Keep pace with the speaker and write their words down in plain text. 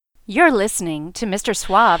You're listening to Mr.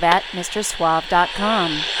 Suave at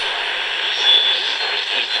MrSuave.com.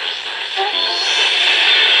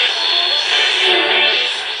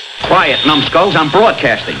 Quiet, numbskulls, I'm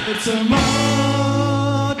broadcasting. It's a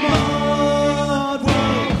mod world.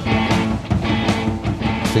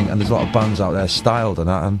 I think, and there's a lot of bands out there styled and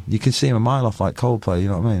that, and you can see them a mile off, like Coldplay, you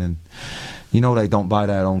know what I mean? And you know they don't buy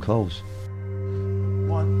their own clothes.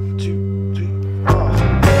 1, 2, 3,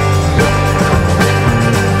 4.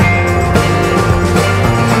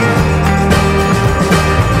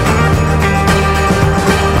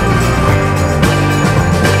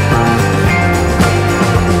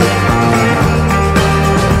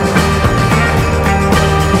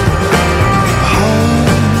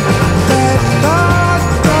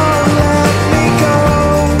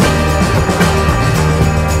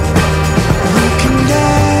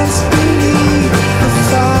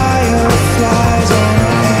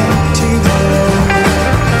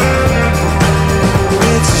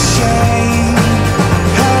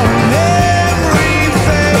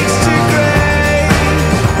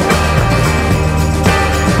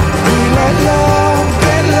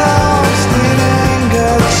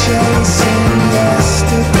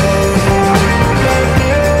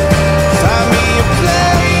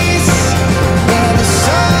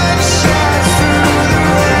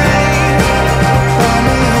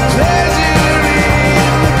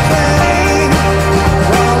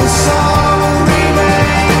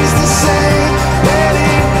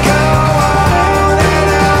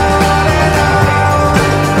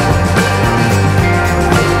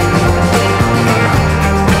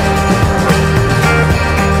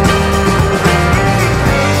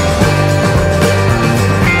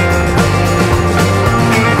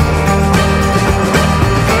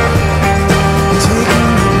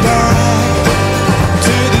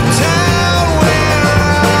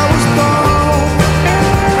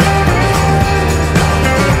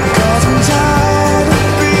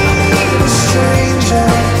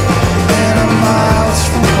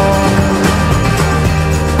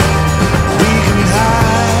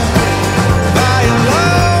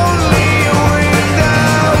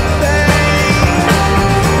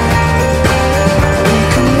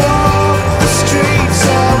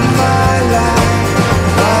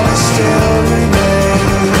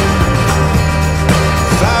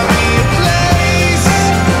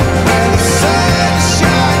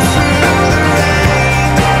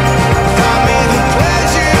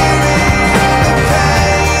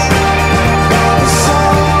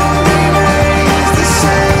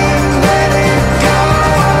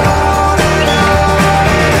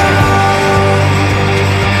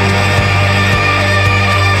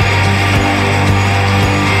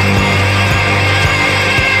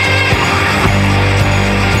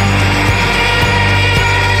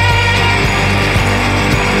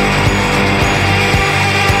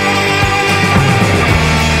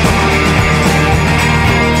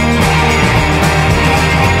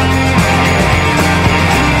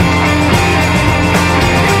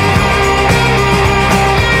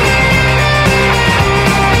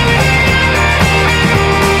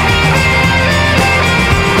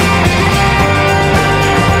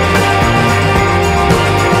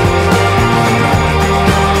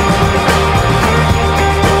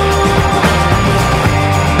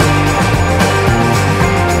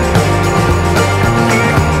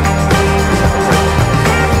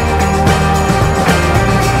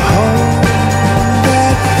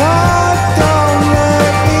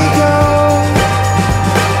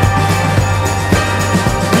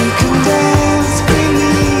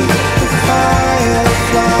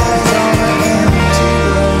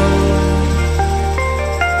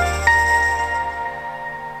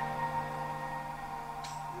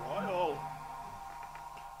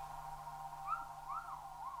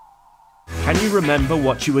 Can you remember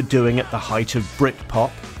what you were doing at the height of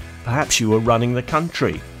Britpop? Perhaps you were running the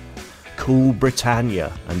country. Cool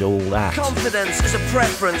Britannia and all that. Confidence is a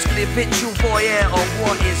preference for the habitual voyeur of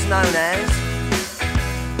what is known as...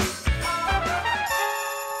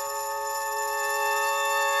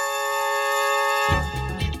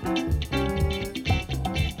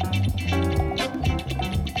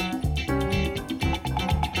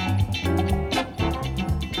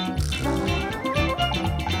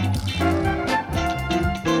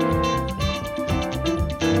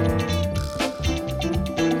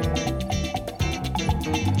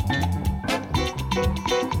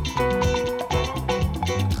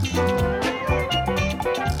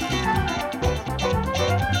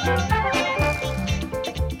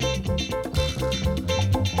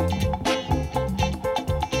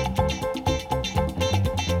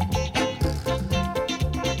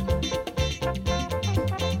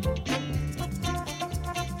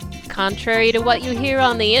 Contrary to what you hear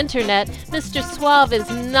on the internet, Mr. Suave is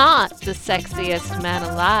not the sexiest man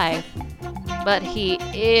alive. But he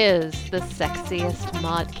is the sexiest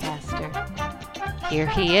modcaster. Here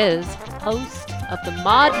he is, host of the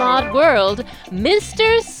Mod world,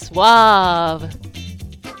 Mr. Suave.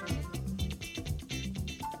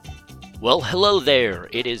 Well, hello there.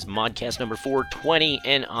 It is Modcast number 420,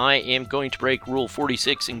 and I am going to break Rule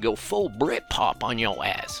 46 and go full Britpop on your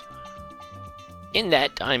ass. In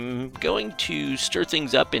that, I'm going to stir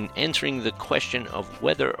things up in answering the question of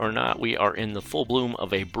whether or not we are in the full bloom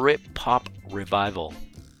of a Britpop revival.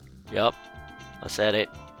 Yup, I said it.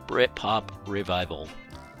 Britpop revival.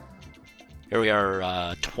 Here we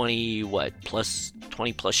are, 20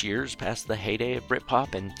 plus years past the heyday of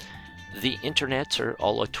Britpop, and the internets are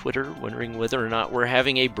all a Twitter wondering whether or not we're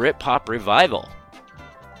having a Britpop revival.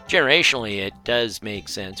 Generationally, it does make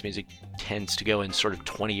sense. Music tends to go in sort of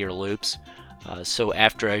 20-year loops. So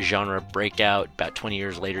after a genre breakout, about 20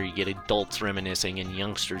 years later, you get adults reminiscing and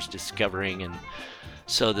youngsters discovering. And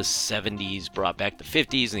so the 70s brought back the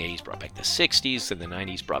 50s, and the 80s brought back the 60s, and the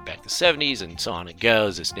 90s brought back the 70s, and so on it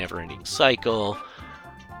goes. This never-ending cycle.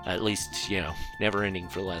 At least, never-ending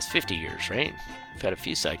for the last 50 years, right? We've had a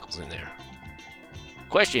few cycles in there.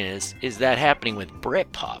 Question is that happening with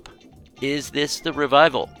Britpop? Is this the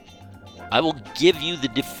revival? I will give you the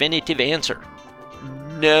definitive answer.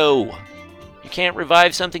 No. You can't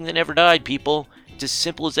revive something that never died, people. It's as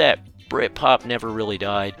simple as that. Britpop never really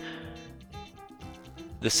died.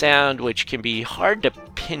 The sound, which can be hard to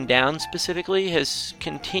pin down specifically, has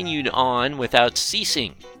continued on without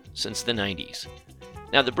ceasing since the 90s.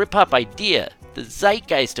 Now, the Britpop idea, the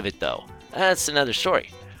zeitgeist of it, though, that's another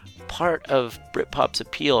story. Part of Britpop's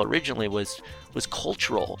appeal originally was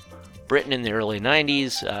cultural. Britain in the early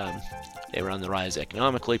 90s, they were on the rise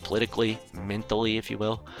economically, politically, mentally, if you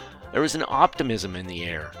will. There was an optimism in the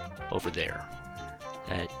air over there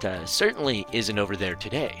that certainly isn't over there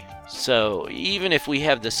today. So even if we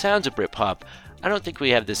have the sounds of Britpop, I don't think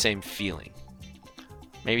we have the same feeling.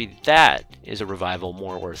 Maybe that is a revival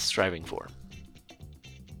more worth striving for.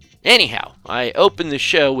 Anyhow, I opened the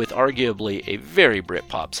show with arguably a very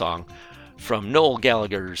Britpop song from Noel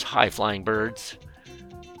Gallagher's High Flying Birds.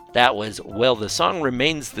 That was Well, the Song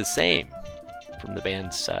Remains the Same from the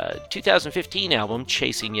band's 2015 album,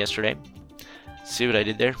 Chasing Yesterday. See what I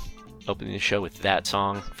did there? Opening the show with that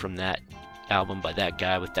song from that album by that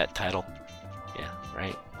guy with that title. Yeah,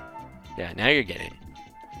 right? Yeah, now you're getting it.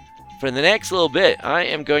 For the next little bit, I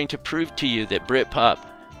am going to prove to you that Britpop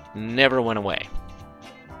never went away.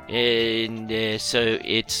 And so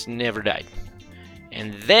it's never died.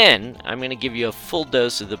 And then I'm going to give you a full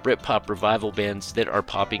dose of the Britpop revival bands that are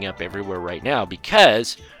popping up everywhere right now,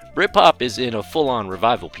 because Britpop is in a full-on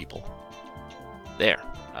revival, people. There.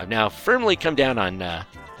 I've now firmly come down on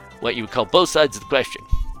what you would call both sides of the question.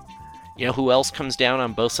 You know who else comes down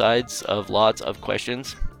on both sides of lots of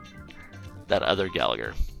questions? That other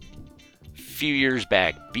Gallagher. A few years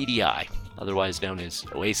back, BDI, otherwise known as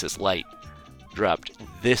Oasis Light, dropped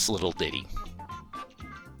this little ditty.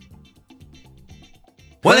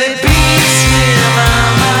 Well, it beats me in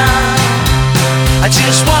my mind. I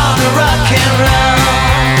just wanna rock and roll.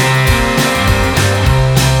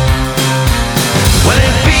 Well,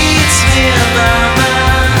 it beats me in my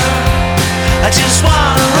mind. I just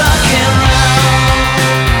wanna rock and roll.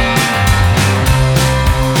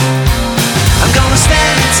 I'm gonna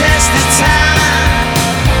stand the test of time,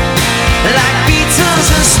 like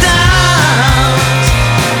Beatles and Stones.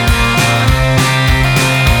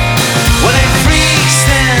 Well, it freaks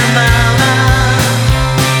in my mind.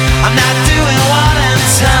 I'm not doing what I'm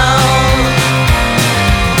told.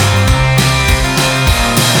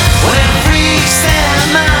 Well, it freaks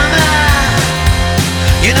in my mind.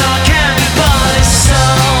 You know I can't be bought and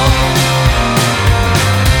sold.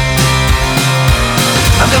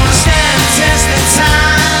 I'm gonna stand the test of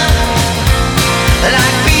time,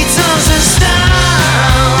 like Beatles and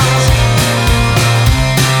Stones.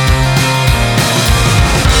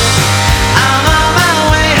 I'm on my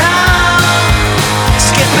way home.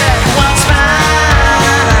 Just get back what's mine.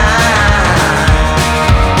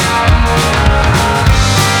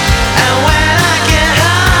 And when I get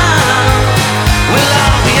home, we'll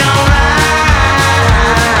all be alright.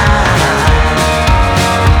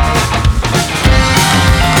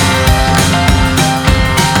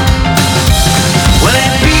 Well,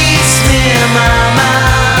 it beats me in my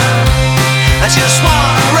mind. I just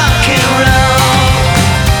wanna rock and roll.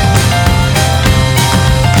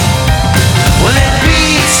 Well, it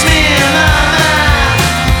beats me in my mind.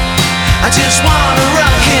 I just wanna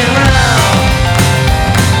rock and roll.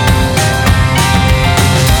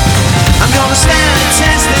 I'm gonna stand the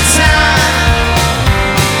test of time.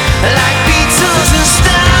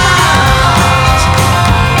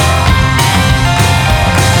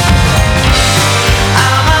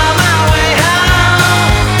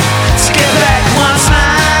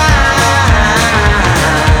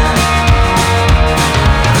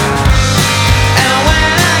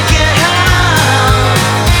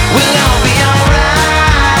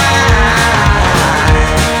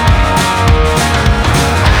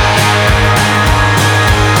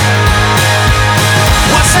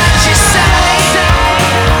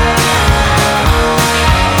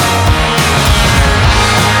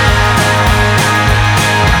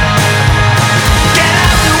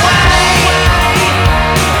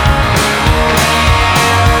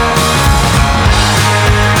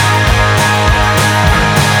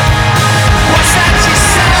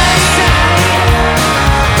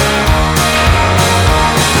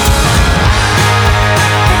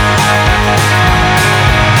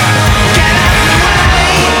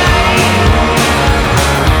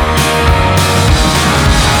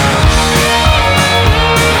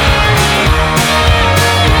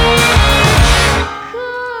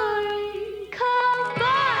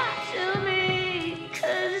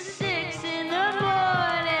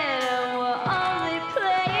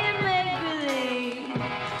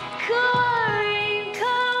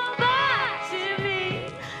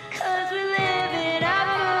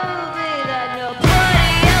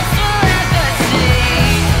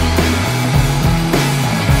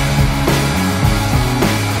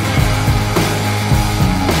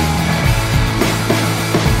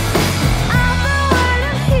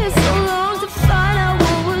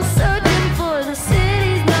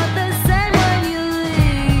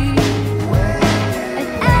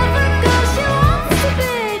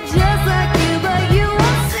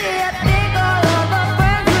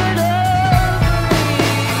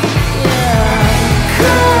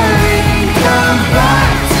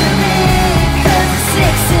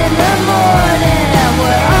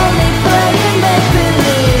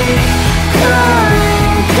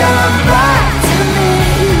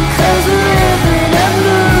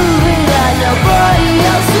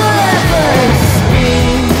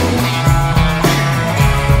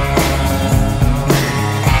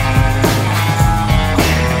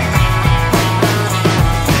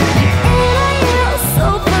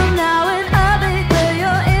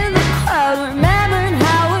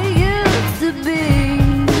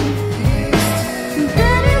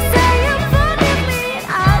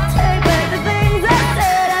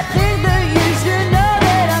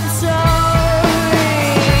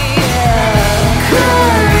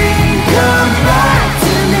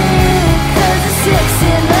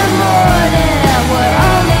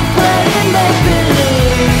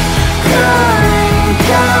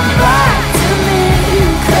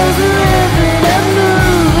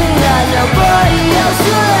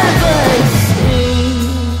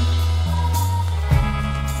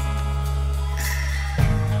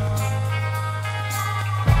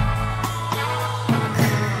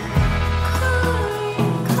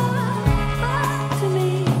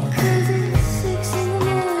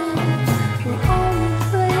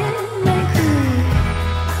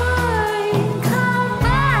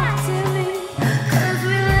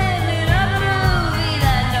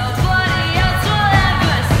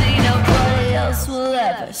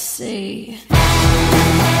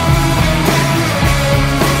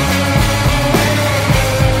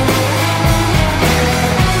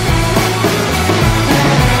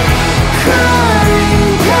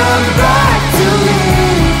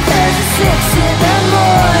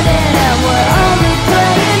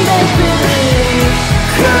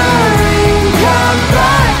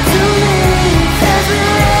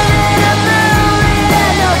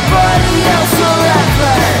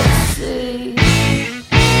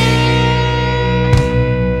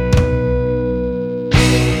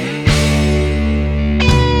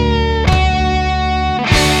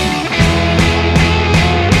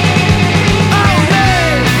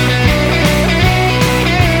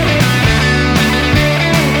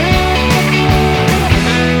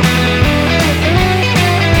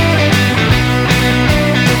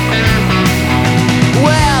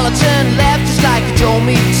 follow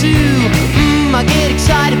me too. I get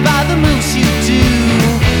excited by the moves you do.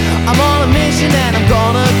 I'm on a mission and I'm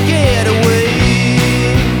gonna get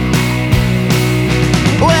away.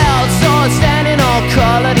 Well, saw her standing all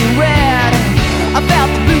colored in red. I felt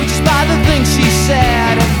the blue just by the things she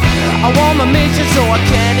said. I want my mission so I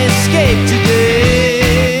can't escape today.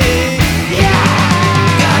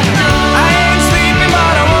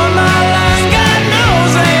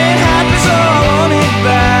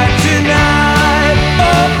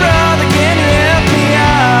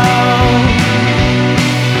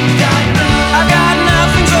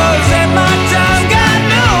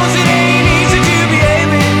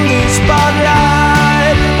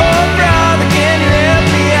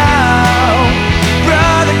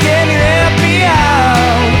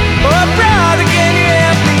 Oh, brother,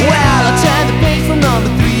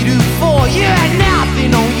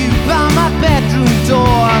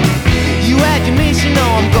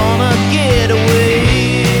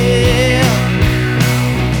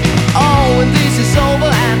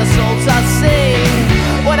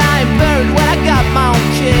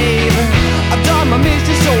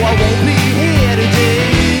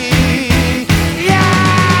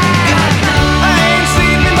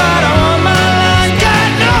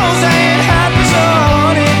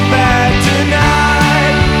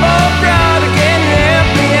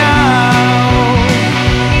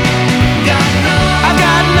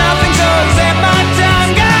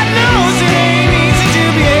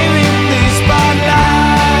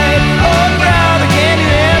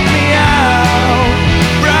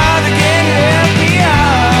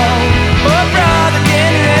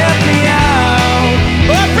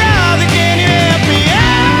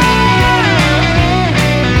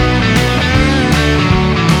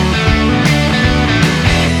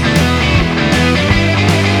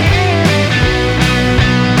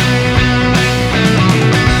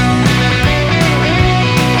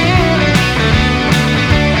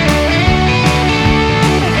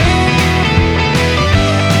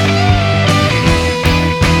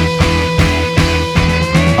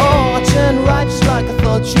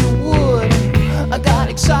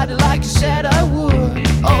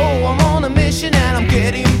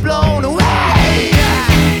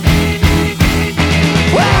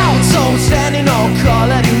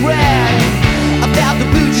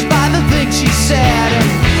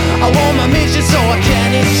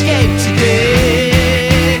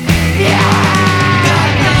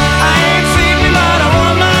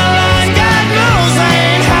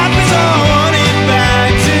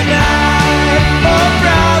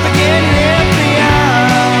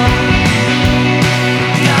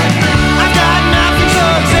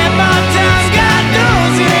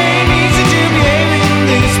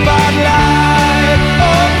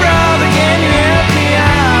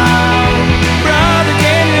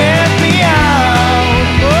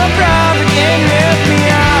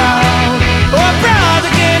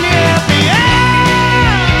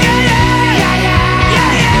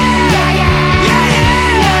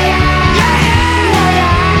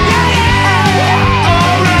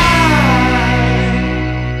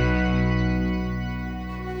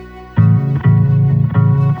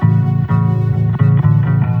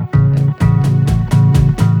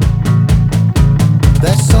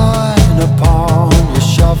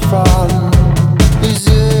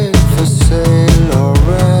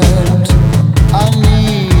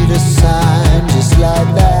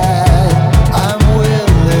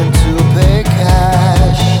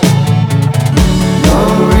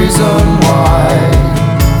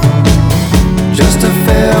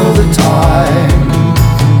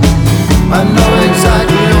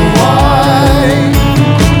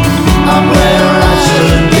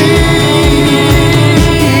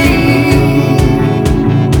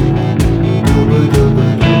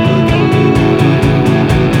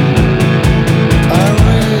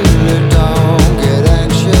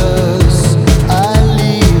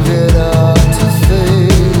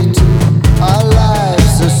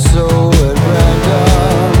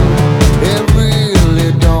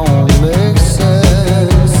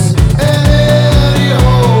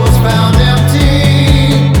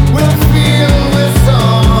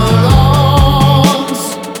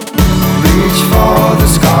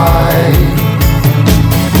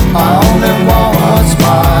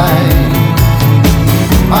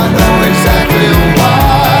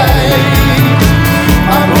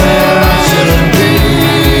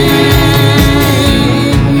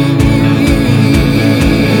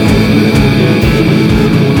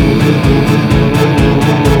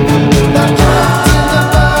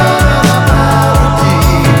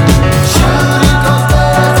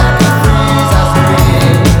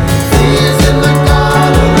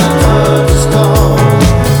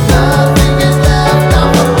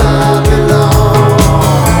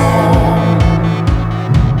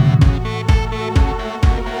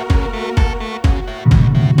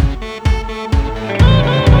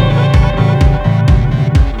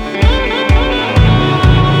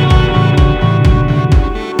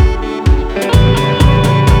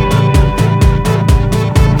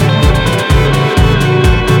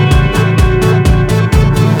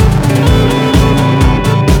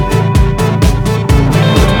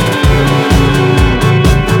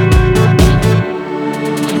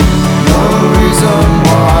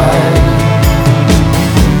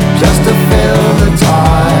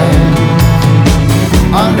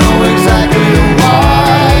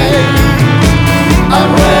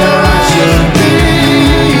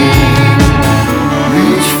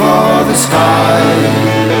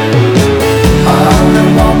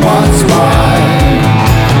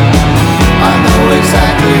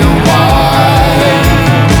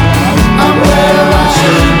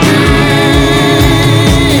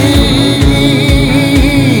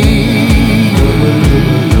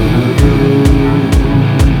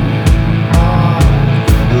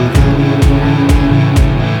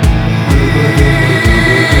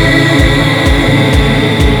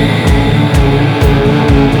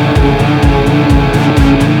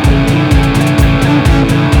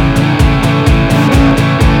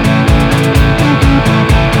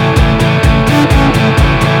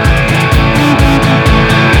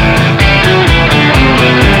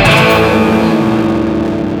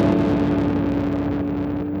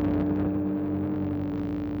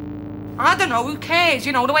 is,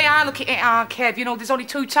 you know, the way I look at it, Kev, you know, there's only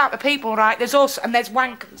two type of people, right? There's us and there's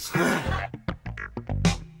wankers.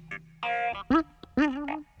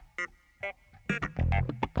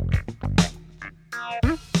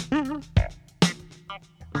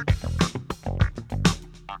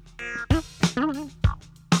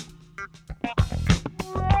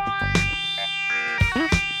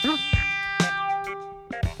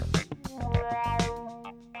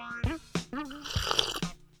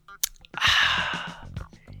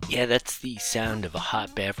 Yeah, that's the sound of a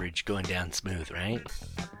hot beverage going down smooth, right?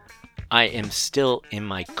 I am still in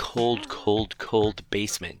my cold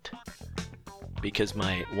basement because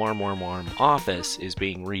my warm office is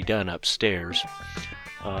being redone upstairs.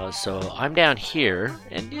 So I'm down here,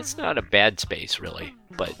 and it's not a bad space, really,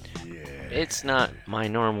 but it's not my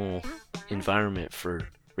normal environment for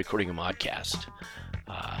recording a modcast.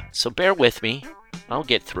 So bear with me. I'll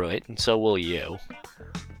get through it, and so will you.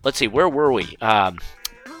 Let's see, where were we?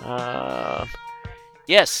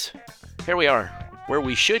 Yes, here we are, where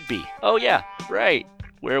we should be. Oh yeah, right,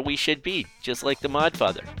 where we should be, just like the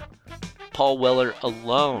Modfather. Paul Weller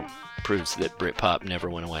alone proves that Britpop never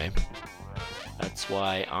went away. That's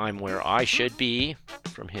why I'm where I should be,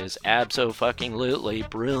 from his abso-fucking-lutely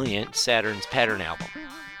brilliant Saturn's Pattern album.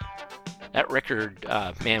 That record,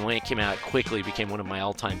 man, when it came out, quickly became one of my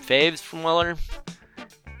all-time faves from Weller.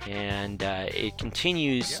 And it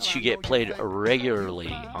continues to get played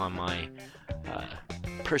regularly on my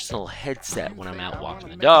personal headset when I'm out walking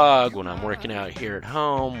the dog, when I'm working out here at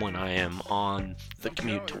home, when I am on the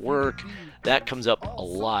commute to work. That comes up a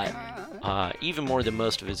lot, even more than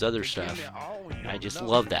most of his other stuff. I just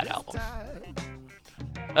love that album.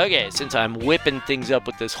 Okay, since I'm whipping things up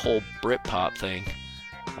with this whole Britpop thing,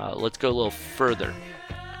 let's go a little further.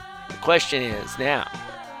 The question is now,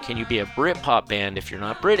 can you be a Britpop band if you're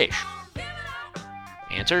not British?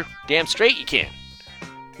 Answer, damn straight you can.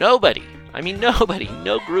 Nobody,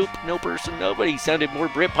 no group, no person, nobody sounded more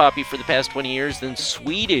Britpoppy for the past 20 years than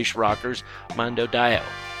Swedish rockers Mando Diao.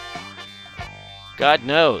 God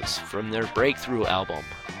knows, from their breakthrough album.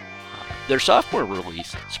 Their sophomore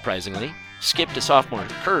release, surprisingly, skipped a sophomore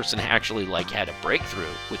curse and actually had a breakthrough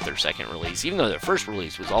with their second release, even though their first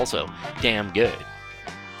release was also damn good.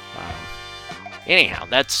 Anyhow,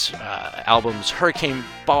 that's album's Hurricane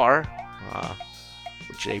Bar,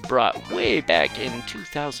 which they brought way back in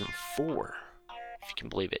 2004, if you can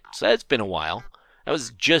believe it. So that's been a while. That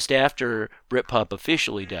was just after Britpop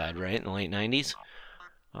officially died, right, in the late 90s.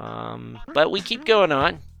 But we keep going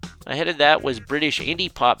on. Ahead of that was British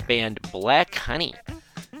indie pop band Black Honey,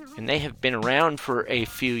 and they have been around for a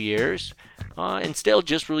few years, and still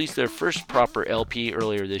just released their first proper LP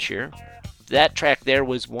earlier this year. That track there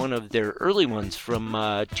was one of their early ones from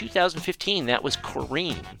 2015. That was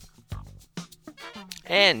Corrine.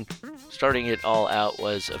 And starting it all out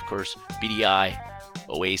was, of course, BDI,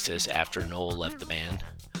 Oasis, after Noel left the band.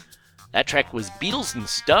 That track was Beatles and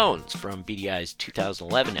Stones from BDI's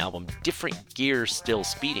 2011 album Different Gear Still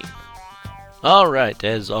Speeding. Alright,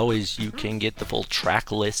 as always, you can get the full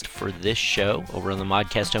track list for this show over on the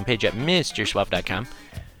Modcast homepage at MrSwap.com.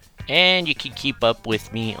 And you can keep up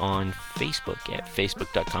with me on Facebook at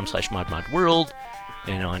facebook.com/modmodworld,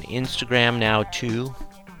 and on Instagram now too.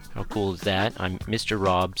 How cool is that? I'm Mr.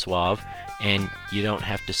 Rob Suave, and you don't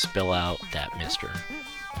have to spell out that Mr.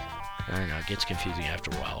 I don't know, it gets confusing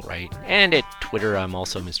after a while, right? And at Twitter, I'm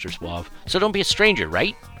also Mr. Suave. So don't be a stranger,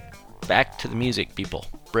 right? Back to the music, people.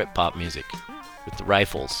 Britpop music with the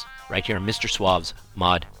rifles, right here on Mr. Suave's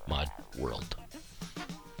Mod World.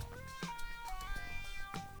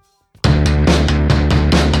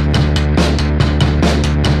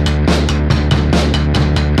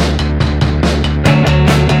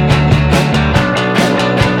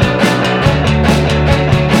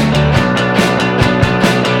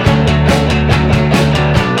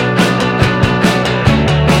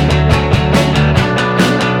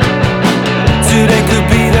 Today could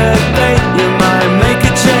be the day you might make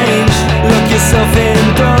a change. Look yourself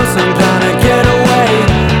indoors and plan to get away.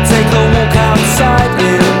 Take a walk outside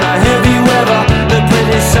in the heavy weather. The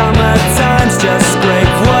British summer time's just great,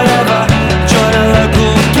 whatever. Join a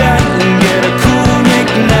local gang and get a cool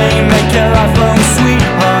nickname. Make your lifelong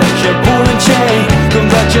sweetheart your ball and chain.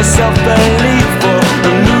 Convert your self-belief for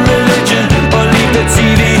a new religion, or leave the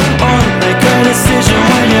TV on. Make a decision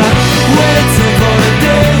when you're waiting for the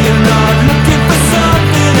day you're not looking for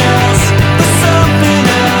something else, for something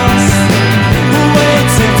else.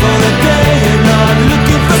 Waiting for the day you're not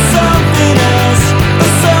looking for something else,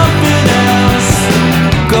 for something else.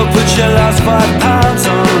 Go put your last £5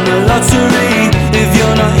 on the lottery. If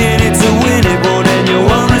you're not in it to win it, well then you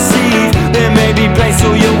won't receive. There may be place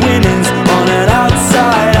all your winnings on an outside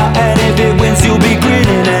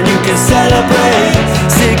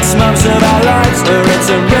where it's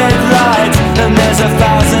a red light and there's 1,000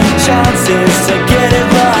 chances to get it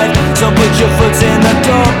right. So put your foot in the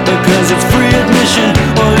door because it's free admission,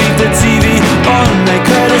 or leave the TV on, make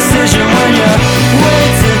a decision when you're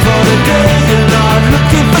waiting for the day. You're not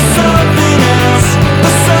looking for something else,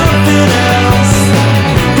 for something else.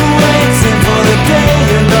 Waiting for the day.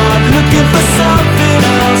 You're not looking for something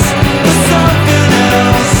else, for something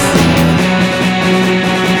else.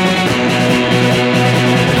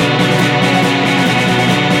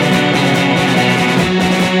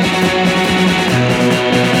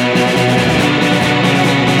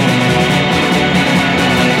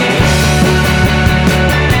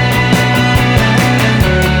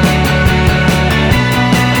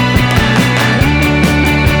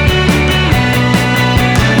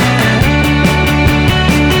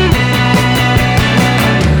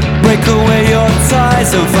 Break away your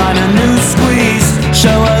ties and find a new squeeze.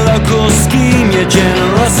 Show a local scheme your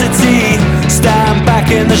generosity. Stand back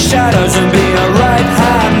in the shadows and be a right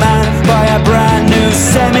hand man. Buy a brand new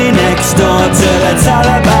semi next door to the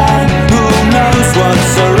Taliban. Who knows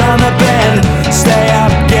what's around the bend? Stay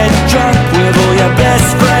up, get drunk with all your best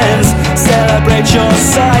friends. Celebrate your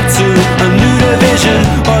side to a new division,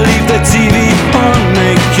 or leave the TV on,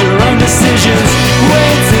 make your own decisions.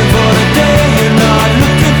 Waiting for the day. You're not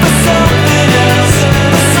looking for something else,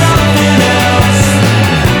 for something else.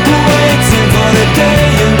 Waiting for the day.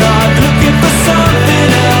 You're not looking for something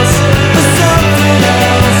else, for something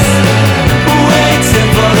else. Waiting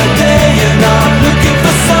for the day. You're not looking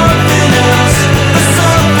for something else, for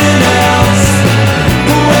something else.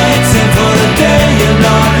 Waiting for the day. You're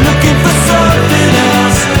not looking for something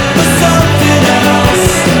else, for something else.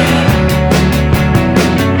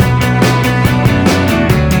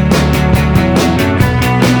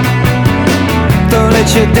 Don't let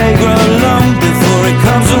your day grow long before it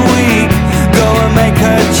comes a week. Go and make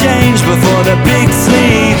a change before the big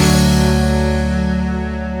sleep.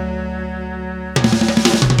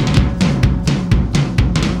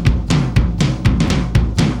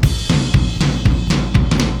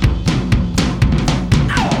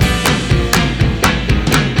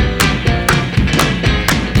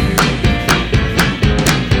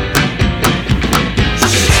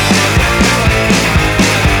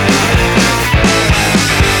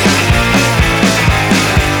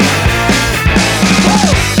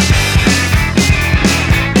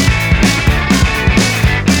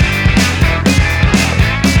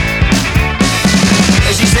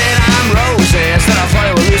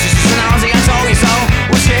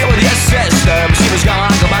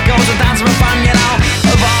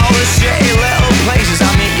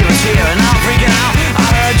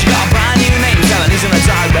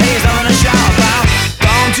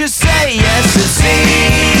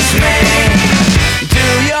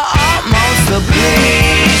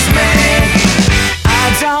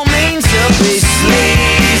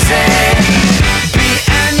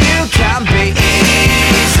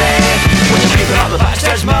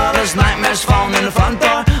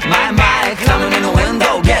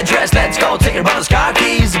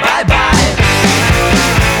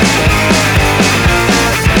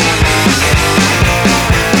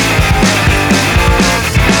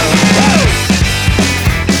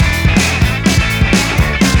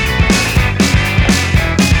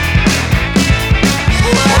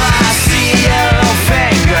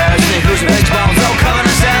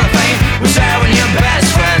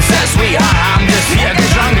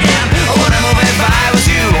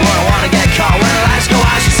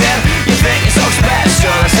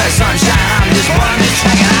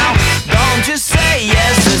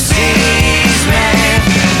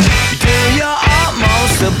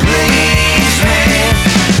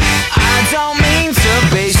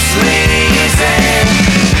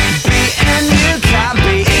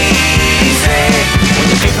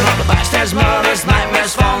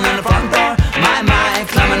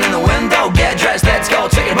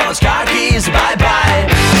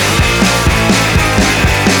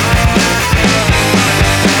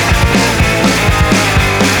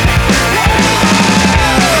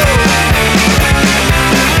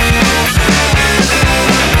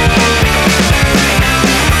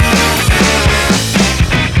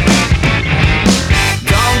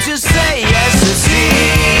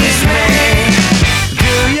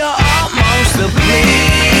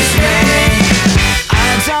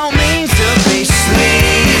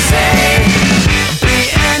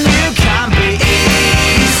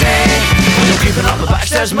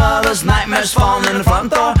 nightmares falling in the front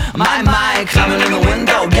door. My, climbing in the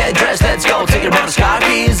window. Get dressed, let's go. Take your brother's car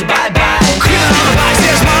keys, bye-bye. Creeping on the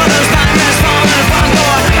backstairs, mother's nightmares falling in the front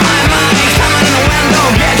door. My, climbing in the window.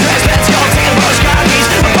 Get dressed, let's go. Take your brother's car keys,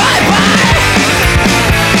 bye-bye.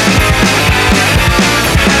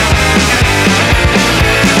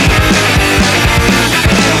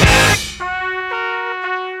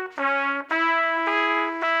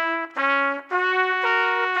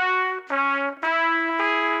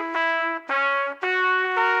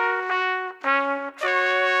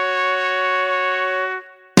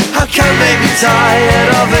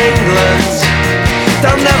 tired of England.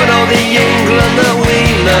 They'll never know the England that we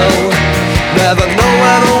know. Never know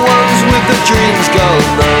where the ones with the dreams go,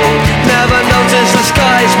 no. Never notice the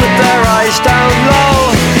skies with their eyes down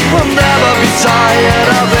low. We'll never be tired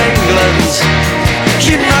of England.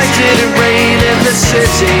 United in rain in the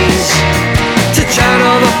cities, to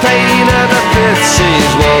channel the pain and the pities,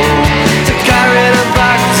 whoa. To carry them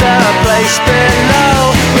back to a place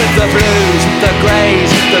below. With the blues, the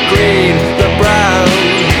greys, the green, the brown.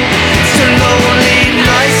 To lonely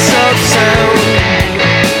nights of sound.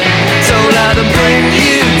 Don't let them bring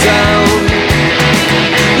you down.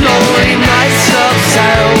 Lonely nights of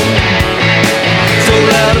sound. Don't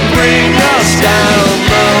let them bring us down,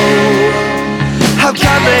 no. How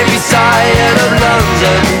can they be tired of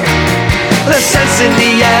London? The sense in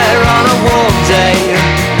the air on a warm day.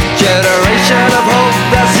 Generation of hope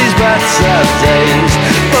that sees better days,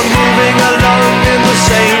 but moving along in the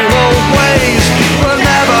same old ways. We'll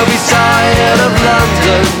never be tired of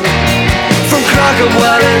London. From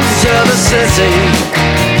Clerkenwell into the city,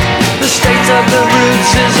 the state of the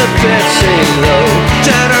roots is a pity, though.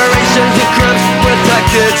 Generations of crooks with their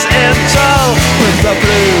kids in tow. With the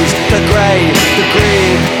blues, the grey, the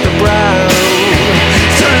green, the brown.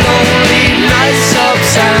 To lonely nights of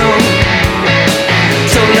town.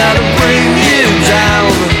 Don't let them bring you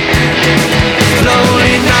down.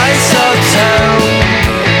 Lonely nights of town.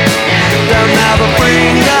 They'll never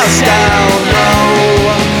bring us down, no.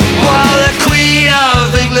 While the Queen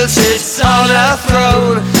of England sits on her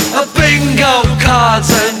throne, a bingo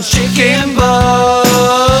cards and chicken bones.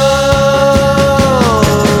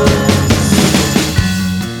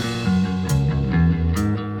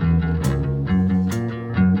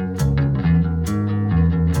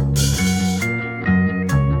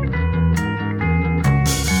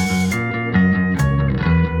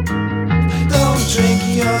 Don't drink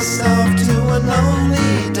yourself to a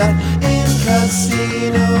lonely death in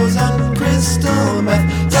casinos and crystal meth.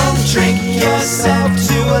 Don't drink yourself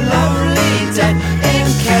to a lonely death in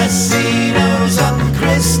casinos and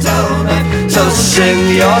crystal meth. So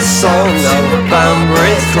sing your song of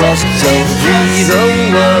Banbury Cross. Don't breathe a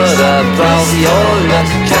word about your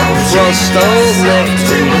left. Can't frost old neck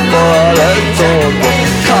to boil a dawn.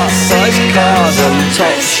 Car-sized cars and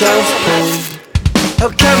top shelf porn. How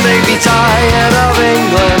can they be tired of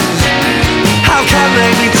England? How can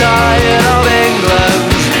they be tired of England?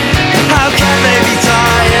 How can they be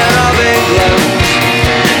tired of England?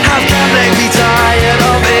 How can they be tired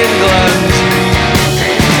of England?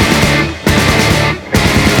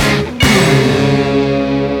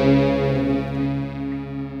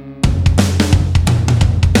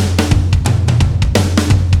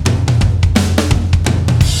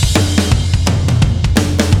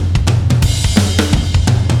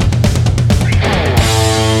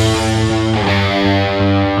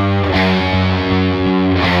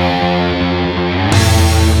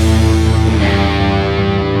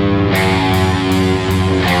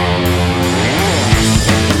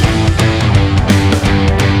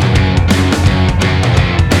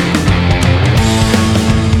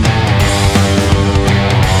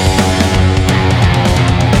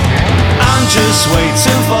 Just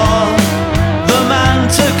waiting for the man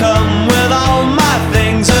to come with all my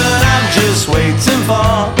things, and I'm just waiting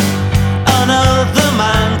for another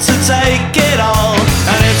man to take it all.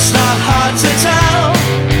 And it's not hard to tell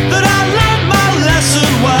that I learned my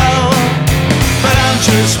lesson well, but I'm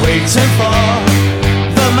just waiting for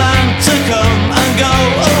the man to come and go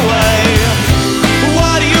away.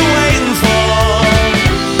 What are you waiting for?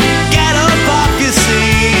 Get up off your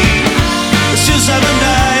seat. It's just 7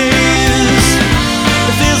 days.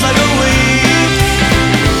 Feels like a week.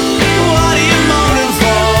 What are you moaning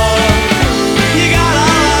for? You got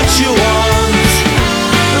all that you want.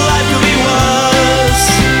 Life could be worse.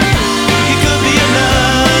 You could be a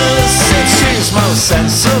nurse. It seems most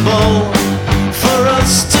sensible for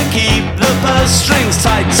us to keep the purse strings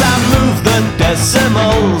tight and move the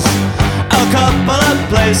decimals a couple of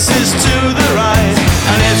places to the right.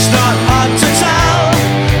 And it's not hard to tell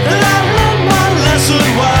that I learned my lesson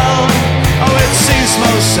well. Oh, it seems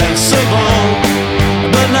most sensible,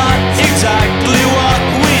 but not exactly what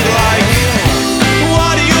we'd like.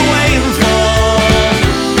 What are you waiting for?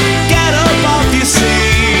 Get up off your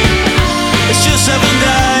seat. It's just 7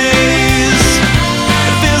 days.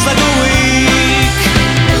 It feels like a week.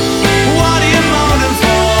 What are you moaning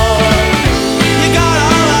for? You got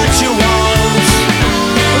all that you want.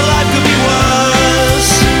 Life could be worse.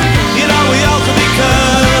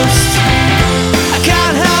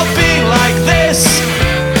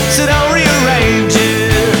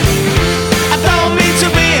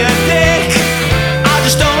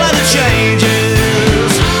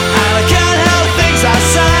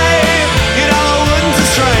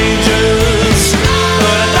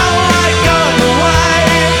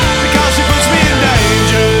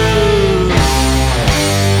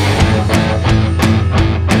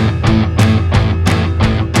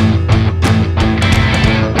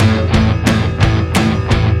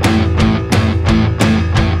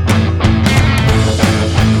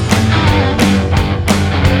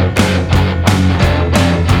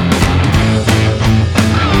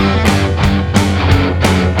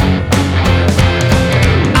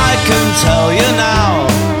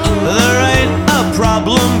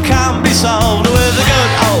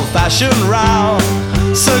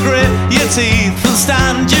 teeth and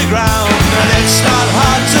stand your ground. And it's not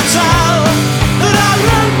hard to tell that I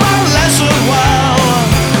learned my lesson well,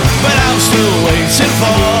 but I'm still waiting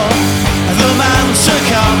for the man to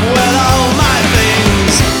come with all my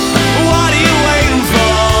things. What are you waiting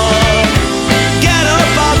for? Get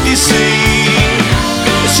up off your seat.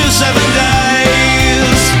 It's just 7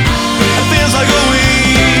 days. It feels like a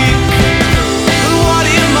week. What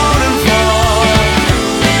are you moaning for?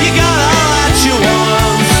 You got all that you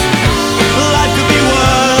want. Life could be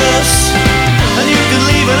worse, and you could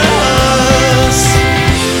leave it at hers.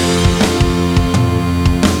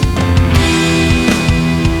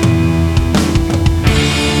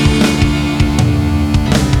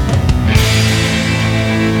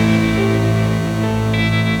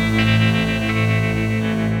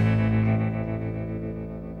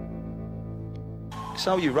 It's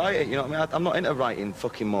how you write it, you know what I mean? I'm not into writing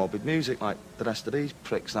fucking morbid music like the rest of these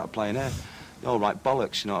pricks that are playing here. They all write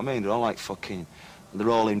bollocks, you know what I mean? They're all like fucking, they're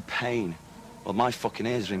all in pain. Well, my fucking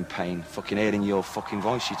ears are in pain, fucking hearing your fucking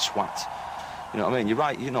voice, you twat. You know what I mean? You're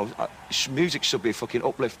right, you know, music should be a fucking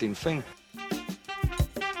uplifting thing.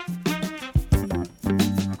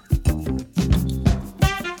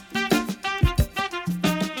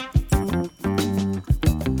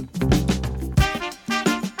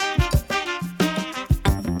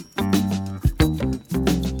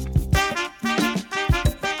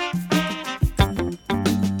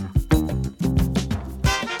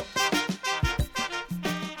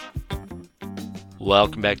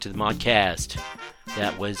 Welcome back to the Modcast.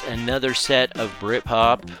 That was another set of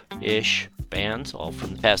Britpop-ish bands, all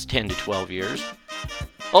from the past 10 to 12 years.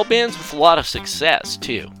 All bands with a lot of success,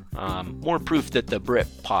 too. More proof that the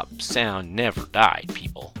Britpop sound never died,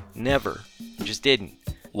 people. Never. It just didn't.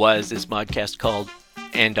 Was this Modcast called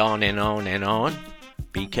And On and On and On?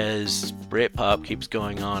 Because Britpop keeps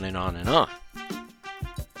going on and on and on.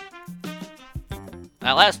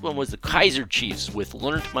 That last one was the Kaiser Chiefs with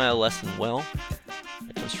Learned My Lesson Well.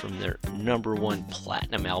 It was from their #1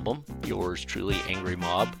 platinum album, Yours Truly, Angry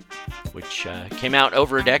Mob, which came out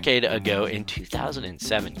over a decade ago in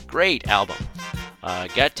 2007. Great album.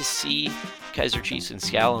 Got to see Kaiser Chiefs in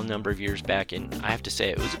Seattle a number of years back, and I have to say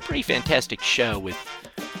it was a pretty fantastic show with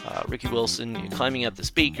Ricky Wilson climbing up the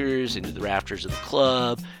speakers into the rafters of the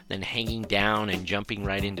club, then hanging down and jumping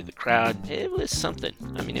right into the crowd. It was something.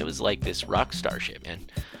 I mean, it was like this rock star shit, man.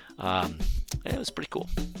 It was pretty cool.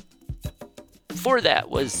 Before that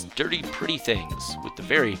was Dirty Pretty Things with the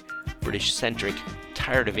very British-centric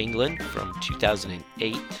Tired of England from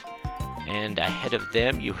 2008. And ahead of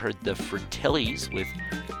them, you heard the Fratellis with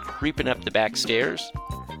Creeping Up the Backstairs.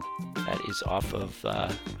 That is off of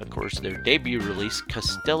course, their debut release,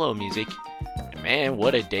 Costello Music. And man,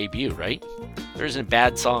 what a debut, right? There isn't a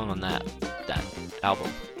bad song on that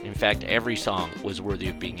album. In fact, every song was worthy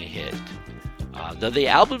of being a hit. Though the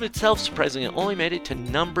album itself, surprisingly, only made it to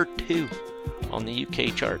 #2 on the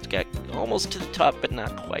UK charts. Got almost to the top, but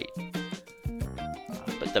not quite.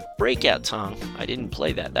 But the breakout song, I didn't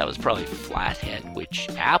play that. That was probably Flathead, which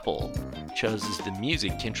Apple chose as the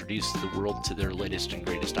music to introduce the world to their latest and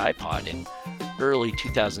greatest iPod in early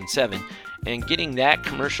 2007. And getting that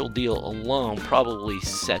commercial deal alone probably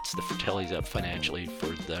sets the Fratellis up financially for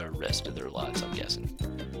the rest of their lives, I'm guessing.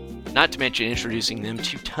 Not to mention introducing them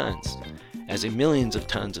to tons, as in millions of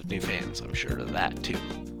tons of new fans, I'm sure of that too.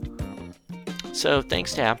 So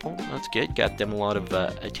thanks to Apple, that's good. Got them a lot of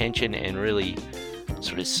attention and really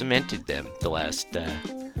sort of cemented them the last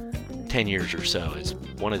 10 years or so as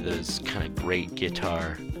one of those kind of great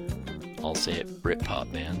guitar, I'll say it,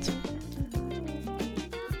 Britpop bands.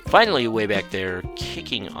 Finally, way back there,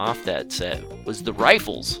 kicking off that set was the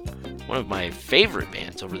Rifles, one of my favorite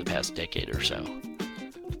bands over the past decade or so.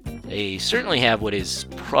 They certainly have what is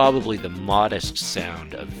probably the modest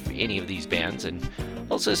sound of any of these bands, and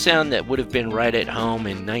also a sound that would have been right at home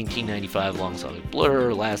in 1995 alongside Blur,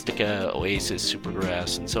 Elastica, Oasis,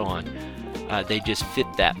 Supergrass, and so on. They just fit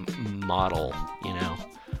that model, you know.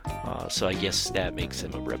 So I guess that makes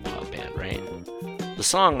them a Britpop band, right? The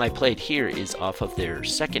song I played here is off of their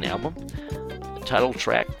second album, the title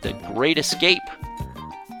track, The Great Escape,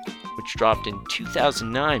 which dropped in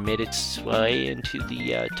 2009, made its way into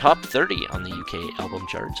the top 30 on the UK album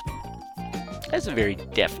charts. Has a very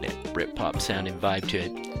definite Britpop sounding vibe to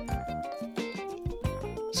it.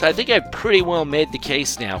 So I think I've pretty well made the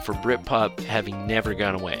case now for Britpop having never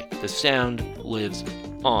gone away. The sound lives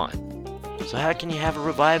on. So how can you have a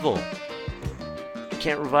revival? You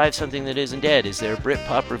can't revive something that isn't dead. Is there a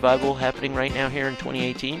Britpop revival happening right now here in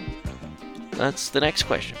 2018? That's the next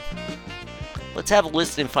question. Let's have a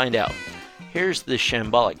listen and find out. Here's the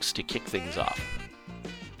Shambolics to kick things off.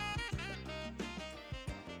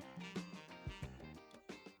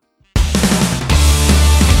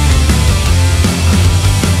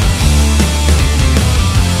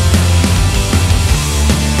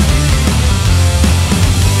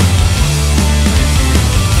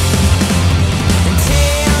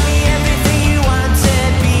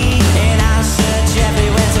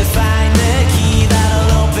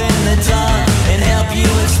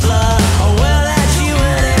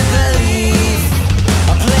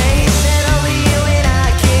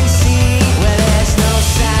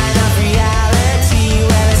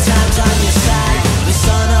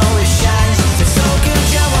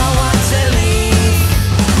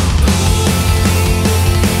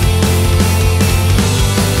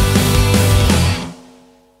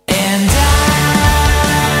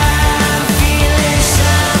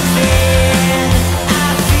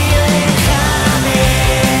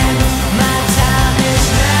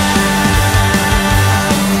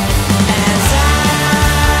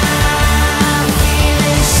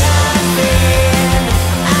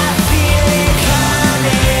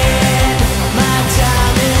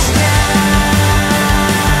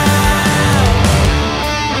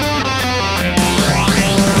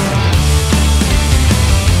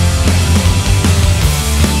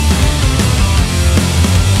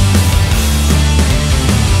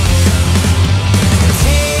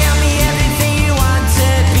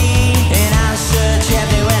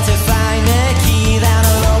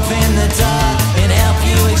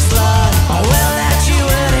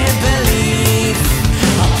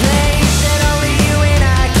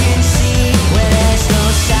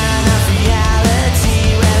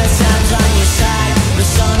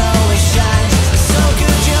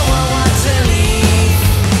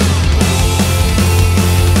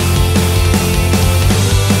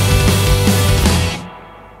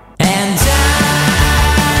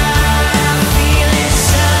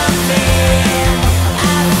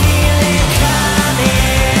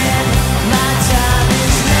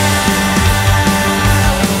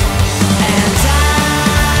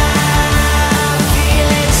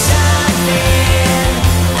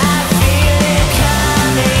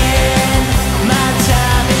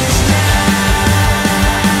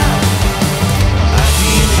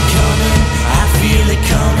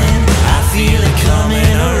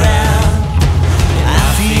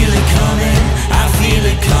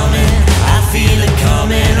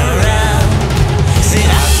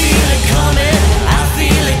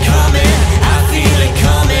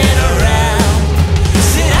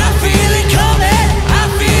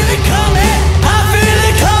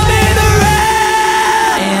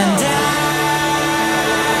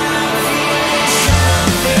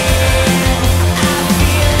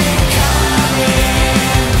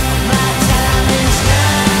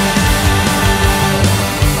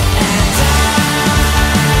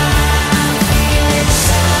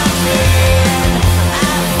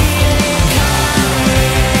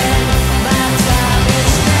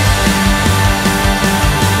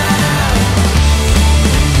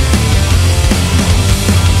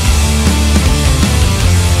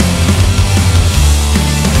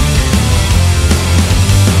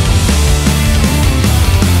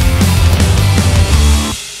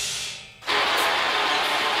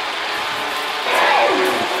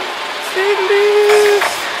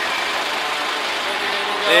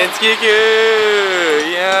 It's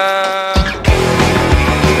Kiku! Yeah!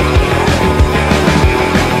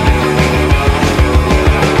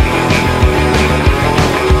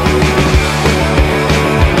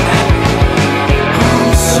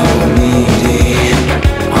 I'm so needy,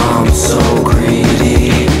 I'm so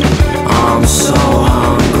greedy, I'm so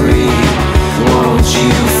hungry, won't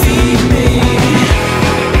you feed me?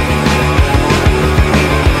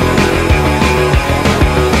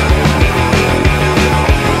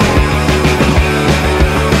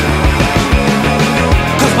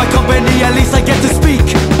 Cause my company, at least I get to speak.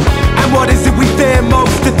 And what is it we fear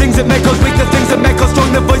most? The things that make us weak, the things that make us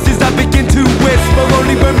strong, the voices that begin to whisper.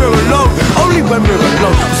 Only when we're alone, only when we're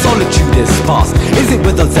alone. Solitude is fast, is it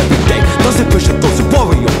with us every day? Does it push the thoughts of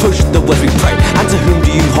worry or push the words we pray? And to whom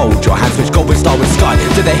do you hold your hands which go with star and sky?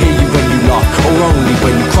 Do they hear you when you laugh, or only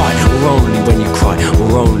when you cry? Or only when you cry,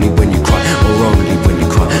 or only when you cry, or only when you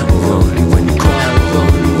cry, or only when you cry, or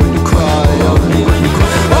only when you cry, or only when you cry,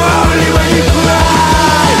 or only when you cry?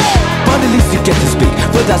 But at least you get to speak,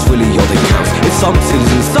 but that's really all that counts. If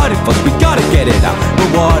something's inside of us, we gotta get it out. But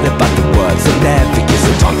what about the words that never gives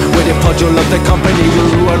a tongue? Where they pudge all of the company, you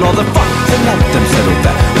ruin all the fun. So let them settle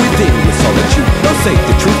there, within your solitude. Don't say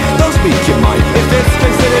the truth, don't speak your mind. If it's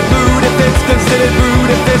considered rude, if it's considered rude,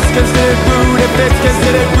 if it's considered rude, if it's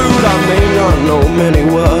considered rude, I may not know many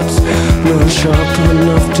words, not sharp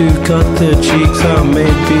enough to cut the cheeks. I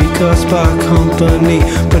may be cursed by company,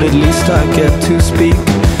 but at least I get to speak.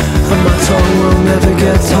 And my tongue will never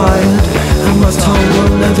get tired, and my tongue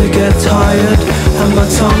will never get tired, and my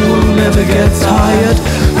tongue will never get tired,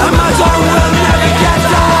 and my tongue will never get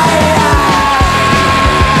tired.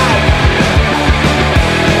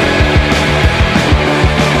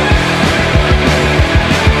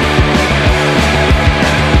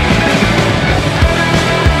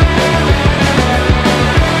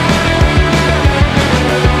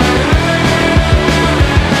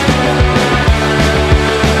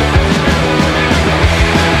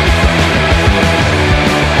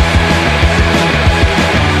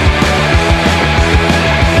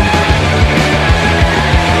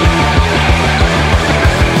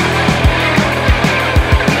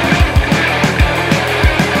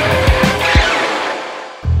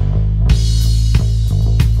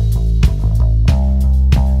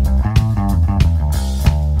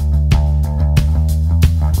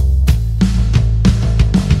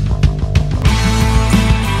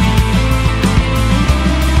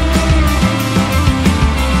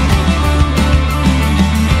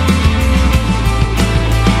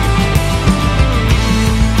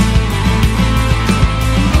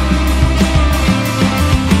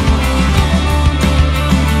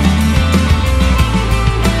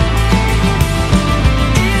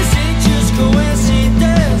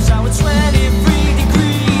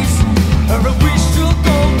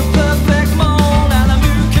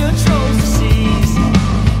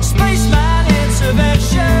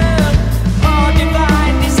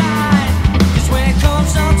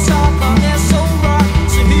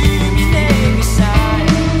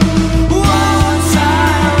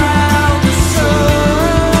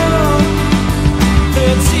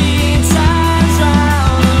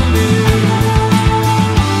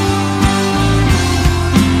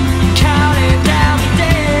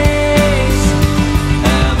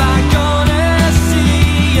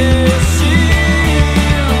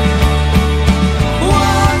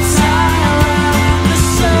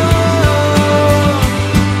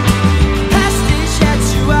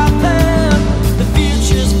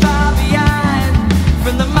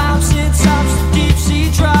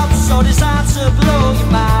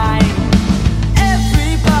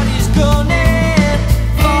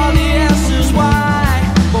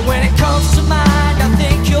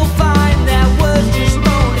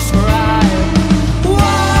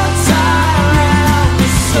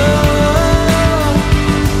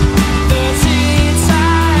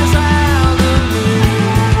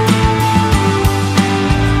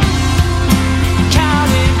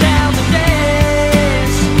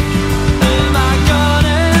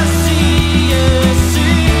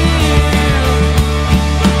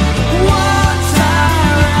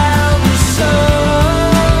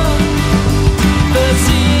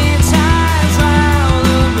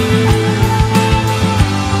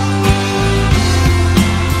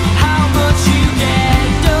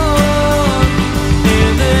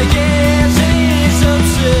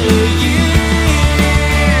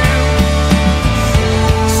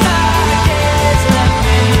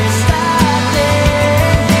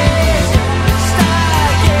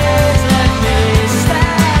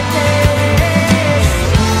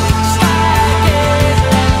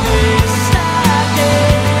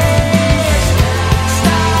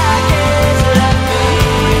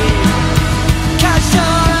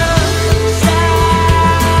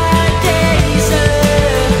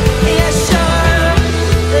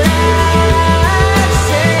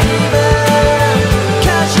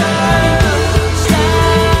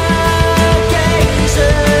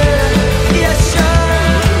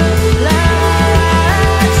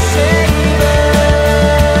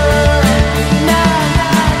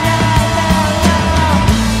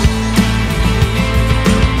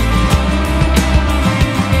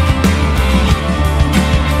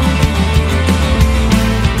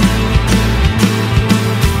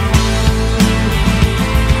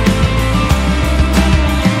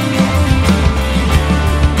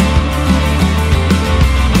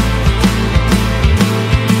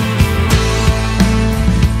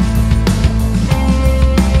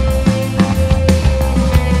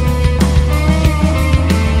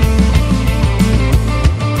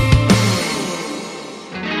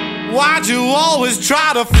 always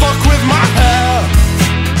try to fuck with my hair.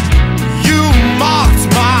 You mocked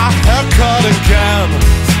my haircut again.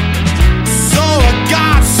 So I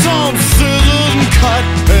got some scissors and cut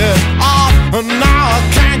it off. And now I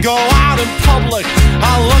can't go out in public.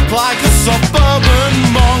 I look like a suburban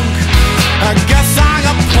monk. I guess I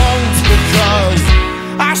got punked because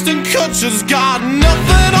Ashton Kutcher's got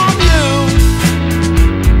nothing on you.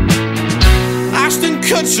 Ashton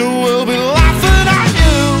Kutcher will be laughing at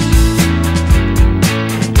you.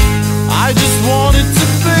 I just wanted to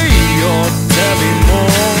be your Demi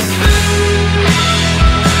Moore.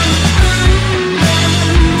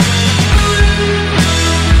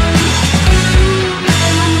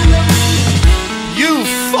 You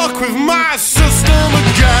fuck with my system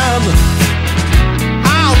again.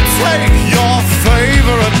 I'll take your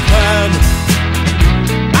favorite pen.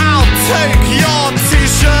 I'll take your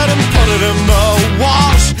t-shirt and put it in the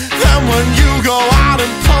wash. Then when you go out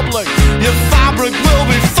in public, your fabric will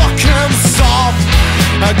be fucking soft.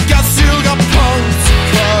 I guess you got punked,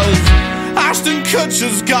 cause Ashton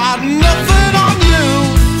Kutcher's got nothing on you.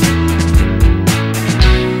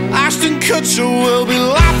 Ashton Kutcher will be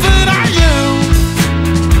laughing at you.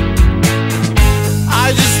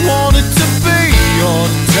 I just wanted to be your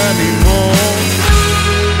Demi Moore.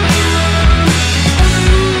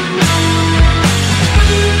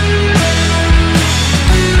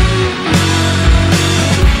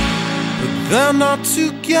 They're not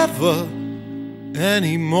together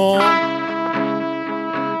anymore.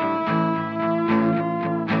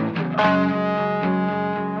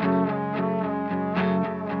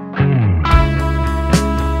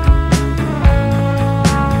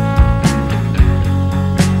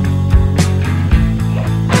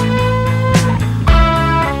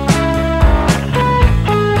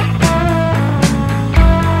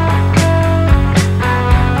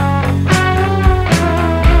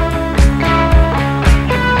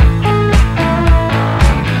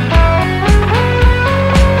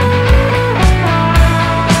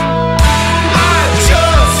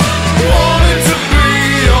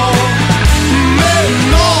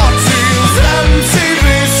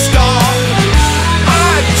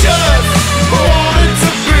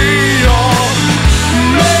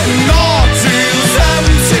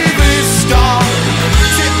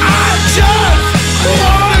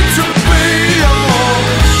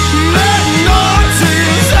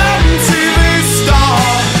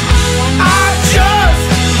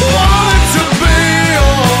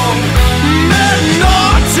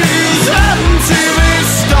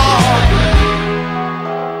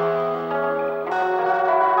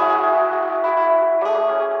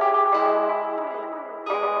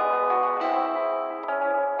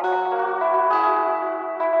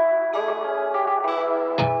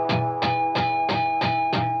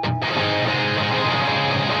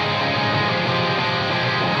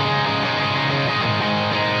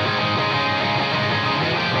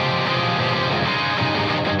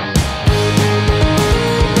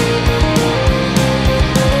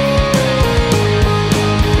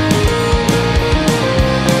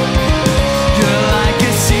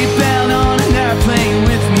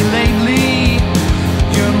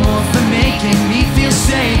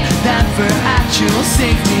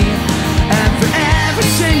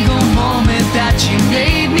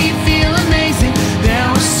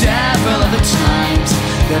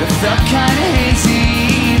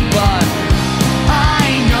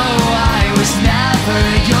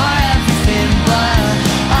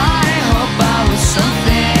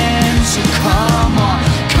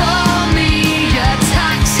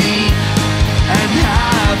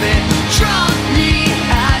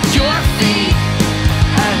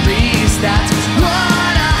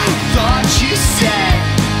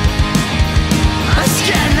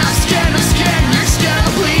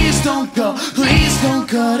 Please don't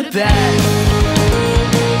go to bed.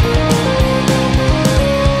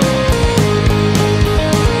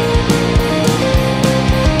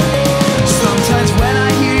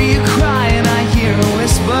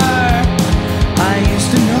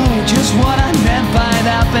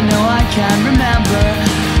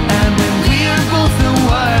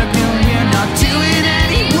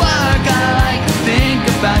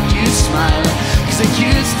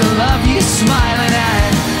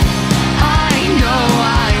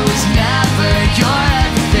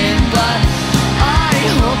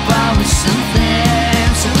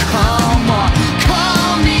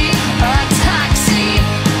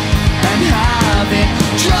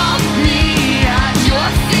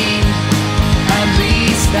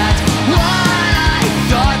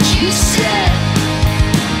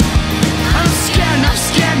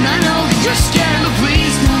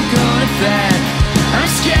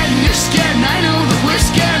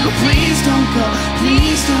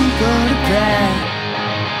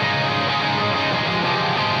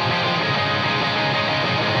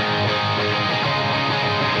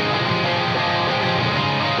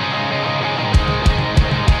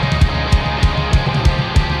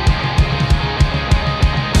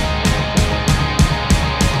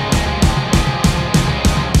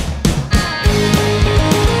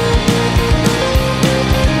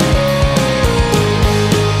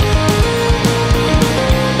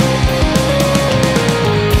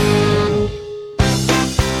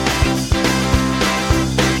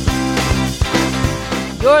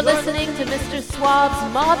 You're listening to Mr.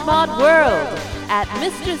 Suave's Mod World at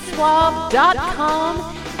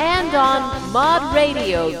MrSuave.com and on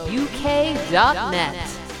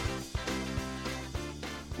modradiouk.net.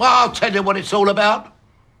 Well, I'll tell you what it's all about.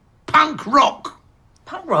 Punk rock.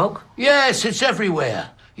 Punk rock? Yes, it's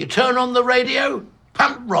everywhere. You turn on the radio,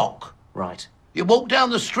 punk rock. Right. You walk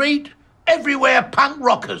down the street, everywhere punk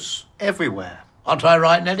rockers. Everywhere. Aren't I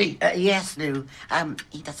right, Nelly? Yes, Lou.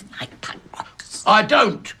 He doesn't like punk rockers. I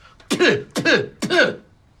don't.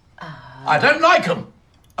 I don't like 'em.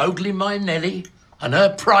 Only my Nelly and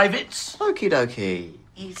her privates. Okie dokie.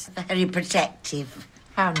 He's very protective.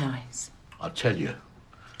 How nice. I'll tell you,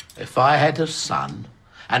 if I had a son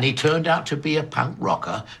and he turned out to be a punk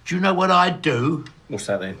rocker, do you know what I'd do? What's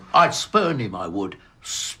that then? I'd spurn him, I would.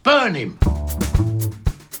 Spurn him.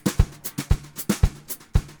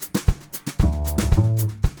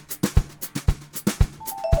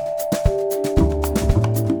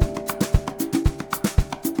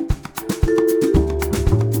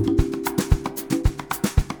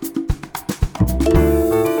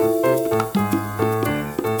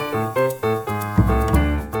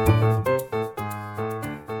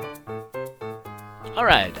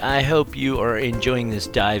 Alright, I hope you are enjoying this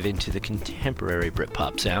dive into the contemporary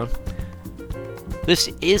Britpop sound. This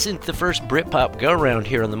isn't the first Britpop go-around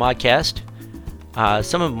here on the Modcast.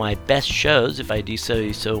 Some of my best shows, if I do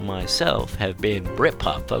say so myself, have been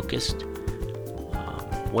Britpop focused.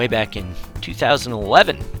 Way back in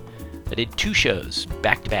 2011, I did 2 shows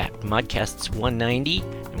back-to-back, Modcasts 190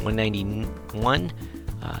 and 191,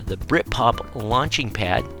 the Britpop launching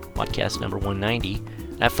pad, Modcast number 190.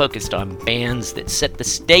 I focused on bands that set the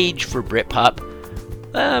stage for Britpop,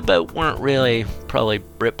 but weren't really probably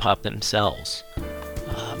Britpop themselves.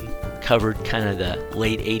 Covered kind of the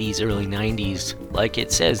late 80s, early 90s, like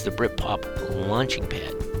it says, the Britpop launching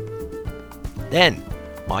pad. Then,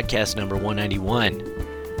 Modcast number 191,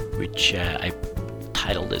 which I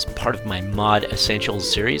titled as part of my Mod Essentials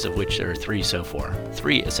series, of which there are 3 so far.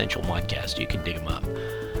 3 essential Modcasts, you can dig them up.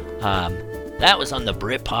 That was on the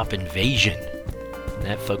Britpop invasion. And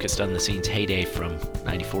that focused on the scene's heyday from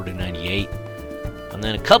 94 to 98. And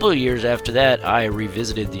then a couple of years after that, I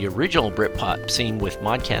revisited the original Britpop scene with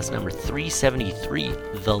Modcast number 373,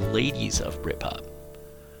 The Ladies of Britpop.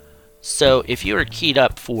 So if you are keyed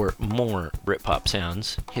up for more Britpop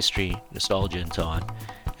sounds, history, nostalgia, and so on,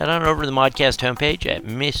 head on over to the Modcast homepage at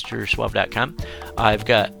MrSuave.com. I've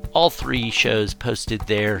got all 3 shows posted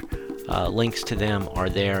there. Links to them are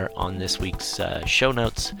there on this week's show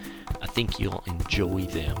notes. I think you'll enjoy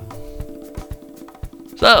them.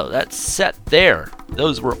 So, that's set there.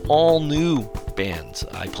 Those were all new bands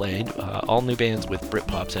I played. All new bands with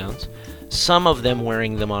Britpop sounds. Some of them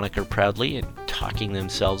wearing the moniker proudly and talking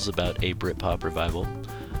themselves about a Britpop revival.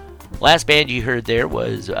 Last band you heard there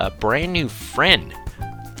was a Brand New Friend.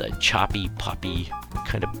 The choppy, poppy,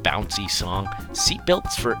 kind of bouncy song,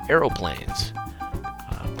 Seatbelts for Aeroplanes.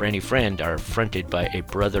 Brand New Friend are fronted by a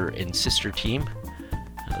brother and sister team.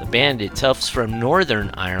 The band itself's from Northern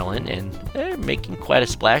Ireland, and they're making quite a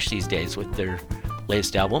splash these days with their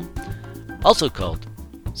latest album, also called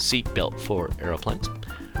Seatbelt for Aeroplanes,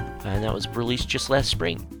 and that was released just last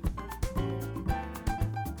spring.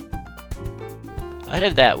 Ahead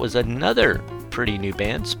of that was another pretty new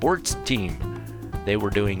band, Sports Team. They were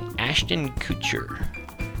doing Ashton Kutcher.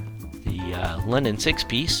 The London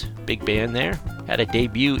 6-piece, big band there, had a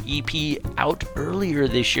debut EP out earlier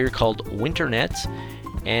this year called Winternets,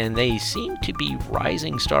 and they seem to be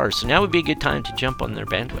rising stars, so now would be a good time to jump on their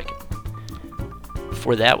bandwagon.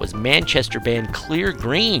 Before that was Manchester band Clear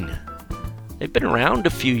Green. They've been around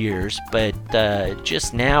a few years, but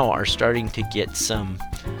just now are starting to get some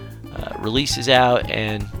releases out,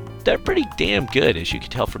 and they're pretty damn good, as you can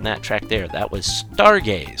tell from that track there. That was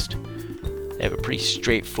Stargazed. They have a pretty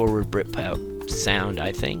straightforward Britpop sound,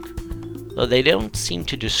 I think, though they don't seem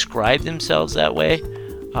to describe themselves that way.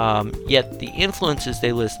 Yet the influences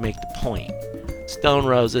they list make the point. Stone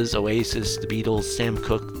Roses, Oasis, The Beatles, Sam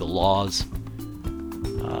Cooke, The Laws.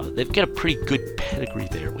 They've got a pretty good pedigree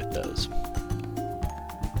there with those.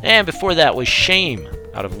 And before that was Shame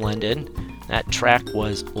out of London. That track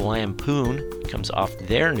was Lampoon. It comes off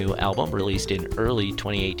their new album released in early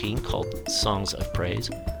 2018 called Songs of Praise.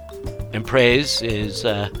 And praise is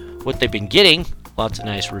what they've been getting. Lots of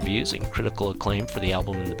nice reviews and critical acclaim for the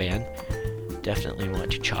album and the band. Definitely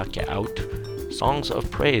want to check out Songs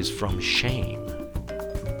of Praise from Shame.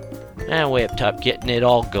 And way up top, getting it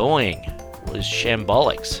all going, was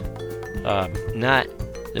Shambolics. Not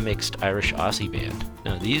the mixed Irish Aussie band.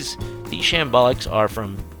 No, these Shambolics are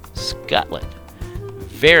from Scotland.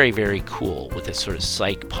 Very, very cool with this sort of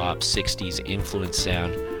psych pop 60s influence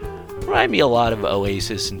sound. Remind me a lot of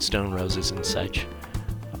Oasis and Stone Roses and such.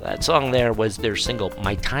 That song there was their single,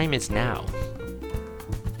 My Time Is Now.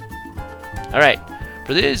 Alright,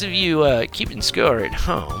 for those of you keeping score at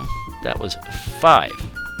home, that was 5,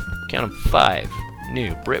 count them 5,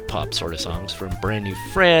 new Britpop sort of songs from Brand New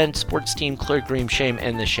Friend, Sports Team, Clear Green Shame,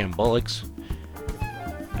 and the Shambolics.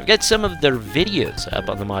 I've got some of their videos up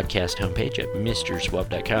on the Modcast homepage at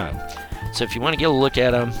MrSwab.com. So if you want to get a look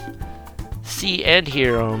at them, see and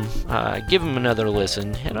hear them, give them another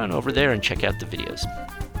listen, head on over there and check out the videos.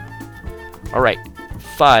 Alright,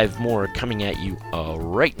 5 more coming at you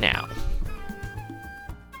right now.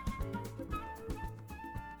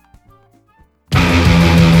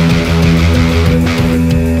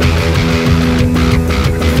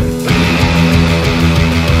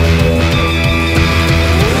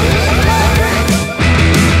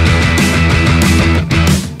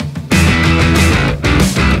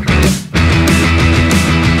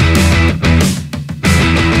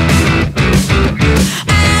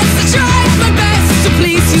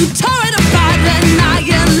 Please, you tore it apart,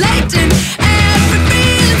 annihilated.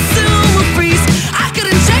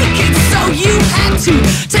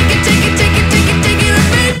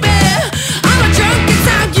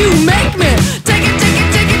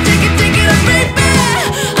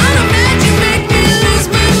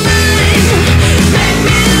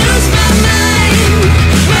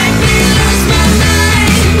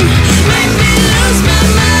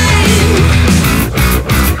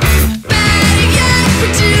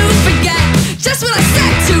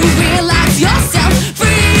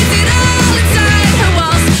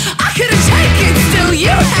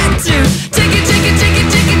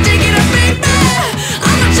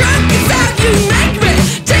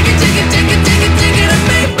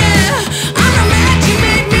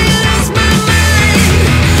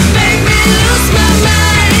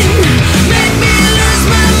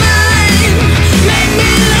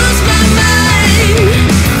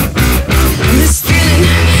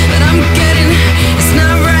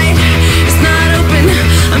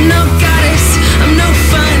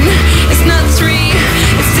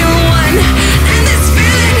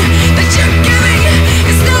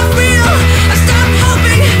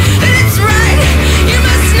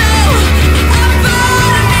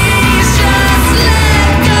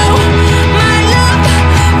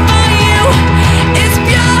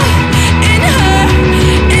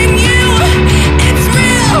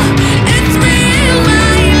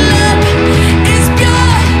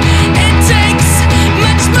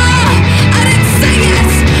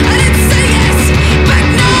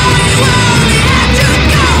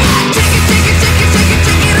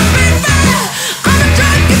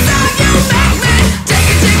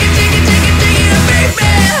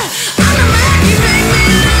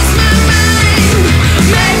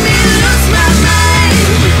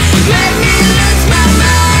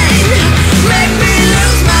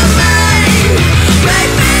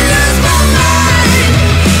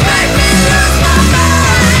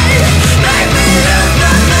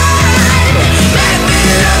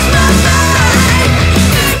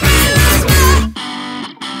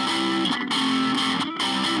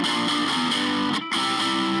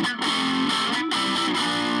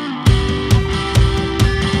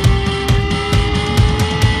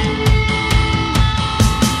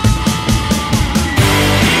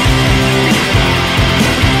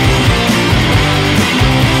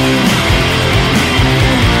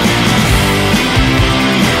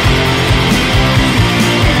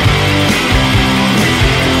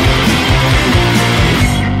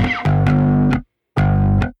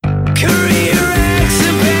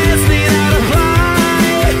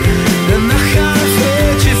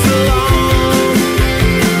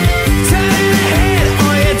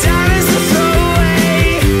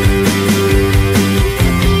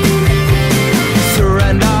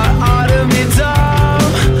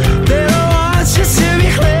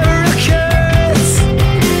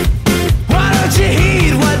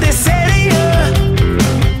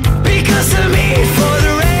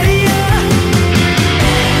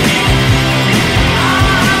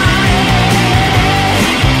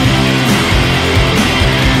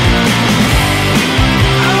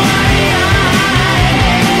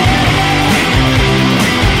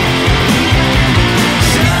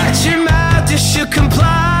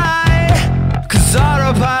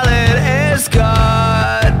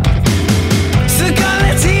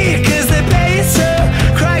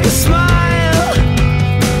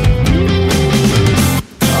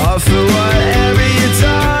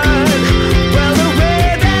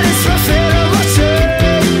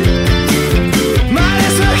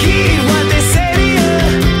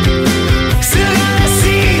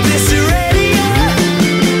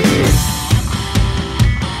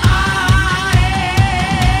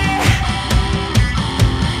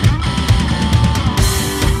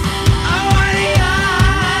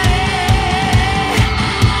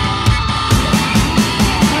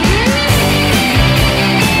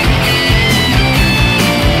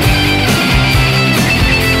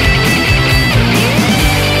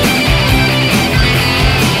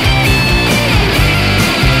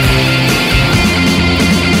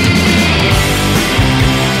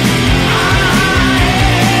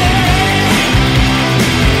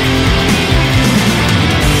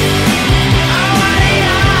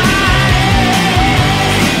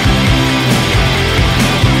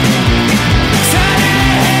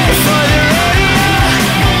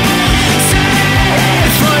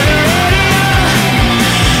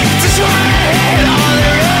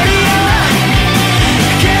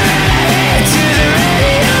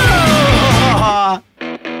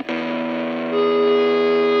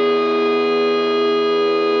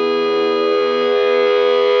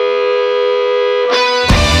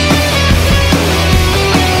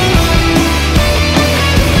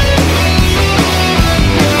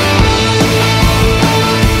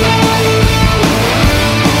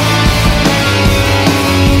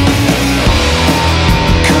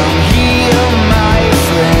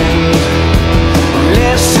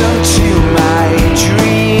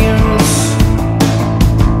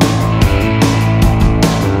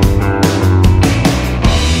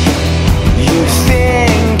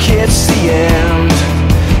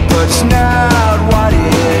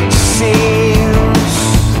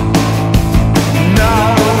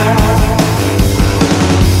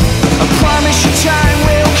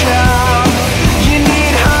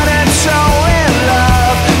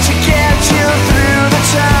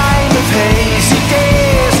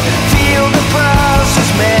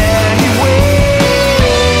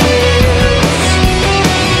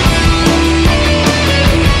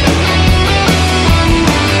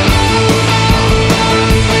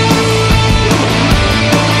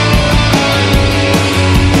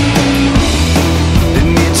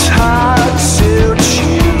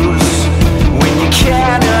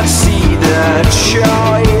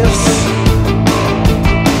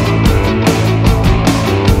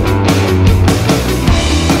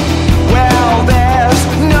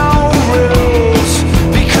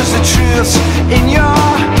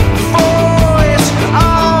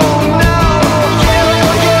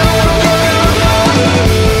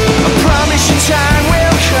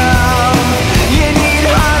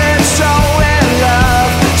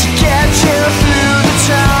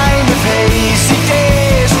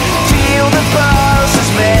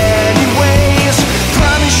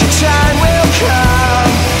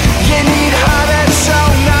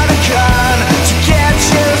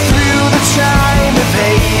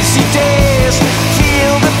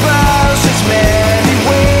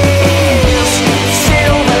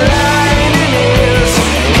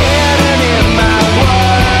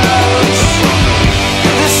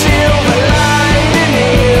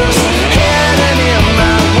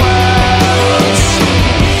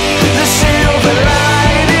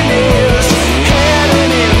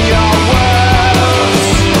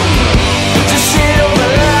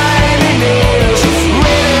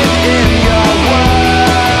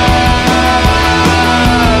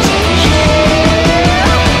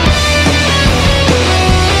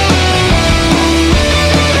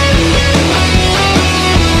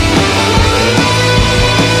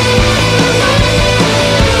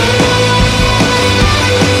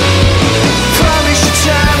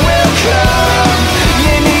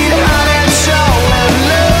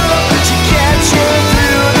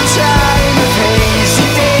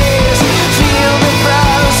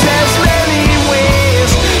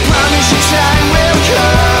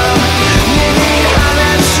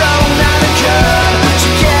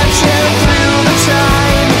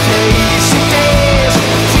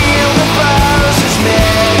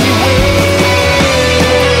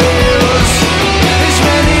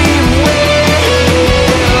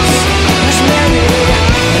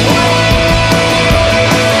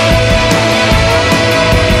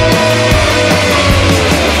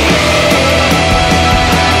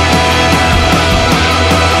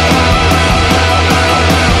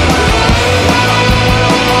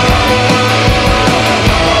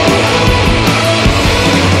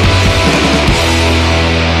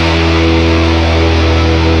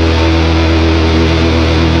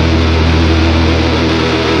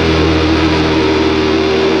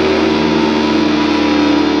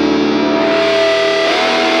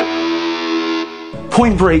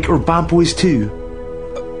 Point Break or Bad Boys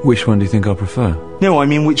 2? Which one do you think I prefer? No, I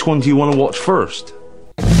mean, which one do you want to watch first?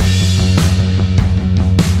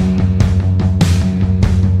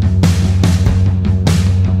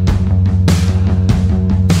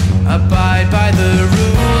 Abide by the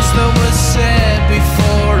rules that were set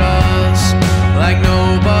before us. Like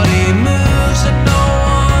nobody moves and no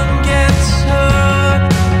one gets hurt.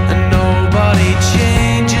 And nobody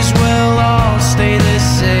changes, we'll all stay the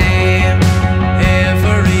same.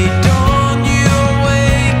 Every dawn you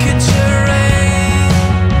awaken to rain.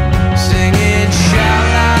 Singing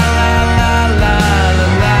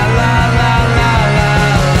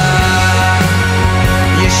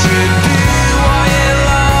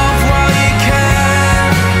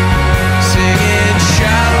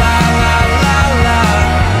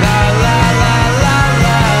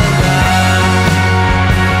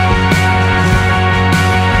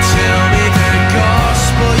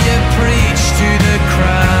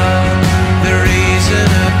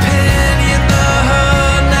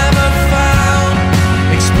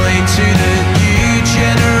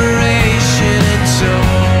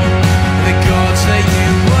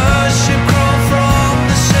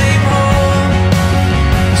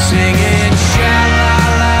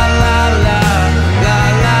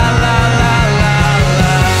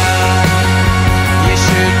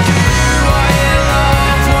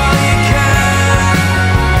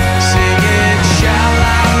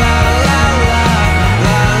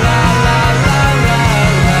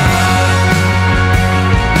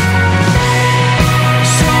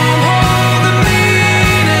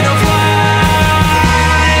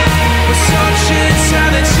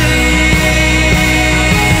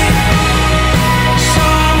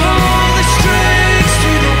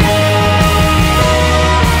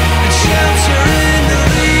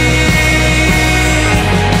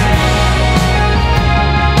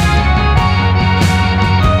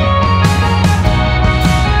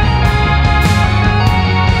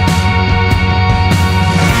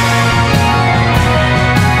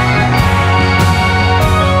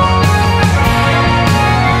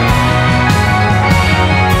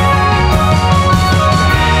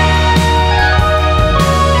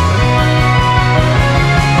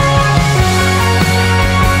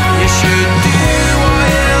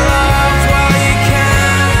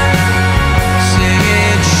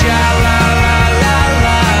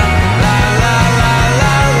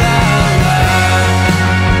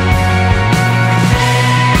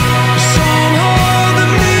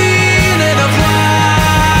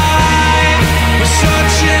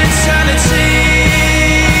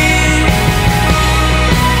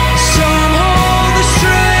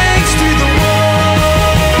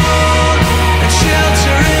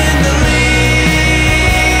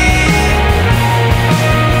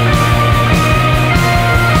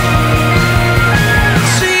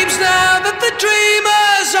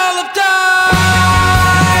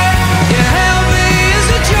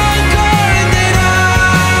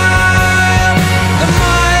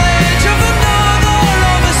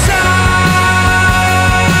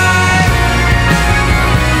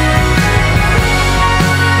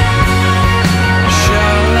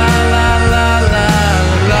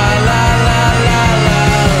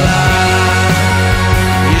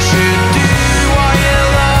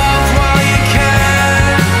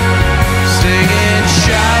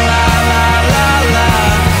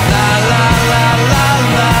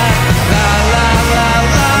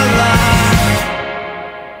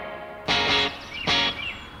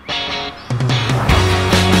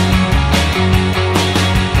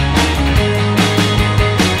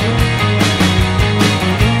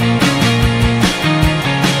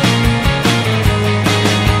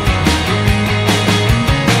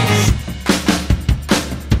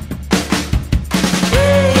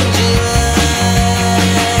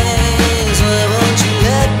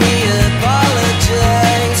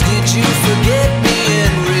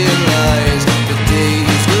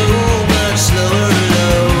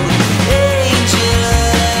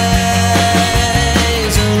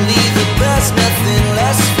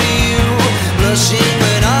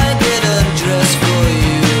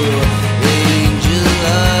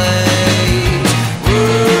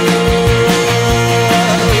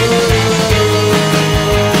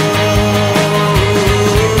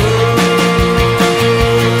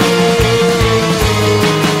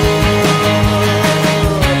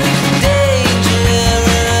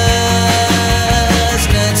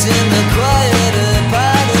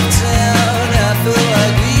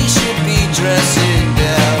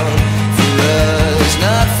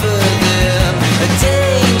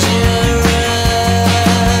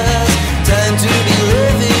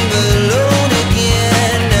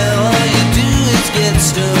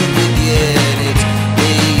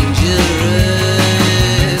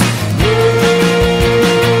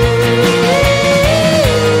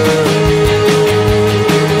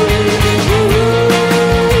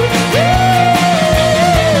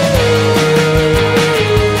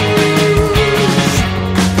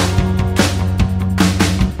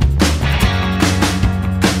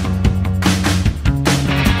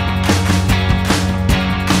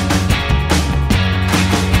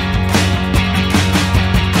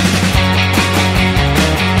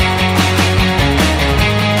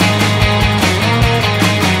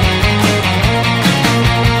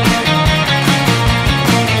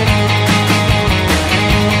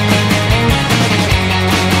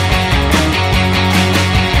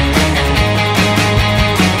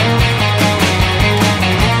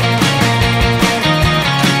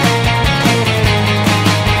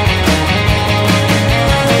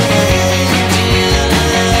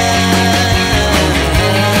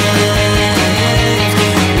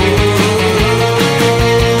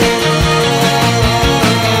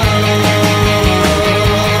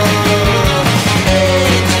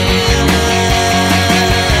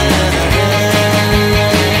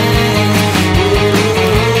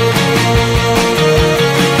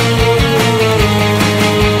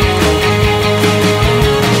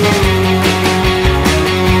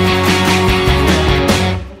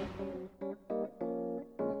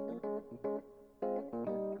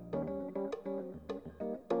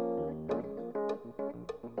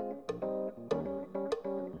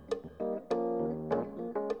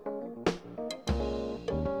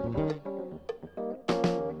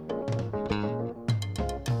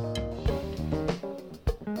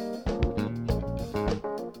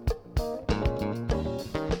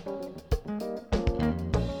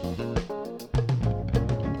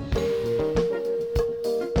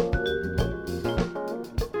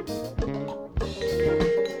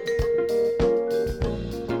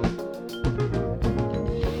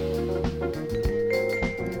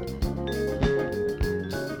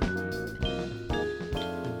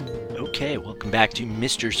Okay, welcome back to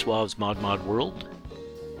Mr. Suave's Mod World,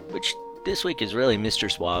 which this week is really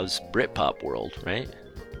Mr. Suave's Britpop world, right?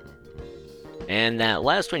 And that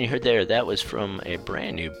last one you heard there, that was from a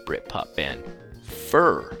brand new Britpop band,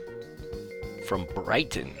 Fur, from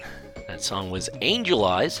Brighton. That song was Angel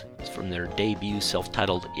Eyes. It's from their debut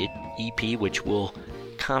self-titled EP, which will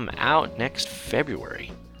come out next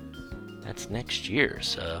February. That's next year,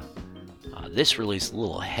 so this release a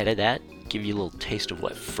little ahead of that. Give you a little taste of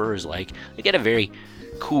what Fur is like. They get a very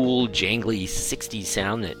cool, jangly 60s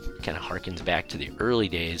sound that kind of harkens back to the early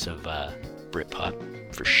days of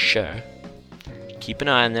Britpop, for sure. Keep an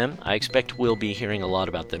eye on them. I expect we'll be hearing a lot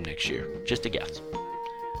about them next year. Just a guess.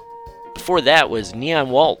 Before that was Neon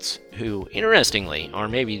Waltz, who, interestingly, are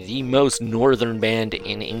maybe the most northern band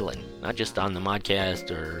in England. Not just on the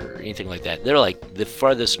Modcast or anything like that. They're like the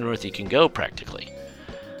farthest north you can go, practically.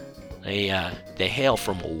 They hail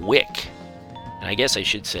from Wick. And I guess I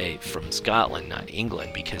should say from Scotland, not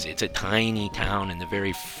England, because it's a tiny town in the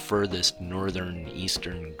very furthest northern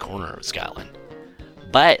eastern corner of Scotland.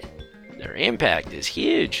 But their impact is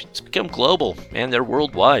huge. It's become global, and they're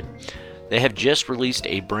worldwide. They have just released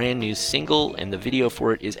a brand new single, and the video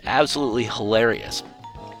for it is absolutely hilarious.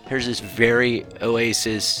 Here's this very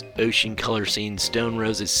Oasis, Ocean Color Scene, Stone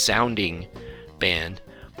Roses sounding band,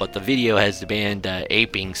 but the video has the band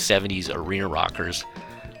aping 70s arena rockers,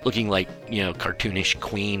 looking like, cartoonish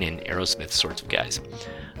Queen and Aerosmith sorts of guys.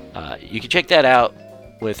 You can check that out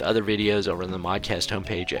with other videos over on the Modcast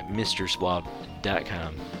homepage at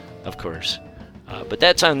MrSwab.com, of course. But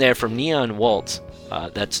that's on there from Neon Waltz.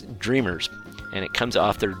 That's Dreamers, and it comes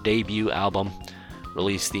off their debut album,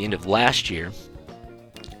 released the end of last year.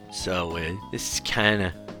 So this is kind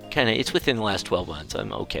of, it's within the last 12 months.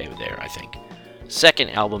 I'm okay with there, I think. Second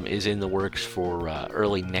album is in the works for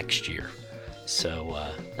early next year. So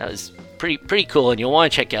that was pretty cool, and you'll want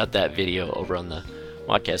to check out that video over on the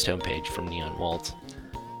Modcast homepage from Neon Waltz.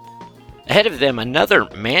 Ahead of them, another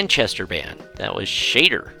Manchester band. That was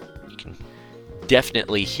Shader. You can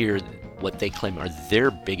definitely hear what they claim are their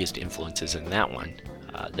biggest influences in that one,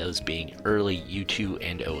 those being early U2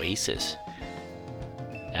 and Oasis.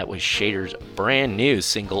 That was Shader's brand new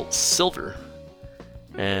single, Silver.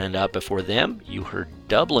 And before them, you heard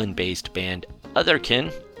Dublin-based band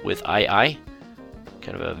Otherkin with I.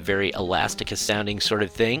 Kind of a very Elastica sounding sort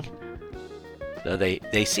of thing. Though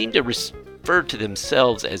they seem to refer to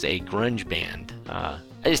themselves as a grunge band. I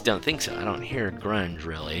just don't think so. I don't hear grunge,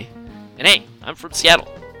 really. And hey, I'm from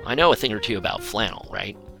Seattle. I know a thing or two about flannel,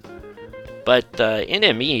 right? But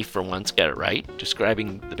NME, for once, got it right,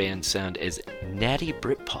 describing the band's sound as natty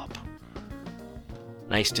Britpop.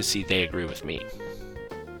 Nice to see they agree with me.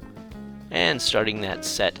 And starting that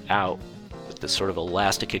set out with the sort of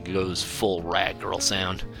Elastica goes full rag girl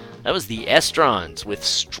sound, that was the Estrons with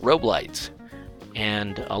Strobe Lights.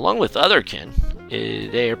 And along with Otherkin,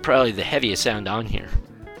 they are probably the heaviest sound on here.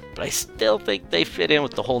 But I still think they fit in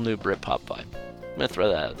with the whole new Britpop vibe. I'm going to throw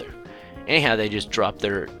that out there. Anyhow, they just dropped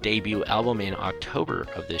their debut album in October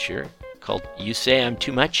of this year, called You Say I'm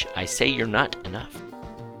Too Much, I Say You're Not Enough.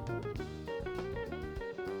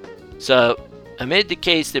 So, I made the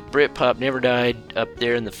case that Britpop never died up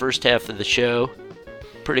there in the first half of the show,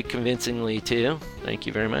 pretty convincingly too. Thank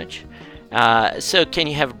you very much. So, can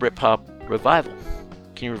you have a Britpop revival?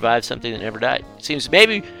 Can you revive something that never died? It seems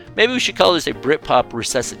maybe we should call this a Britpop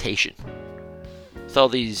resuscitation. With all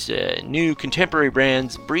these new contemporary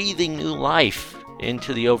brands breathing new life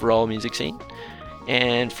into the overall music scene.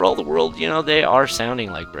 And for all the world, they are sounding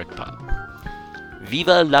like Britpop.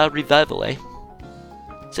 Viva la revival, eh?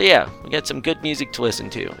 So yeah, we got some good music to listen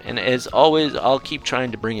to. And as always, I'll keep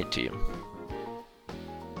trying to bring it to you.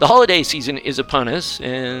 The holiday season is upon us,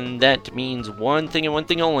 and that means one thing and one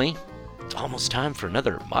thing only. It's almost time for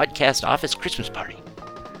another Modcast Office Christmas party.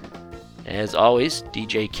 As always,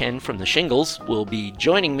 DJ Ken from the Shingles will be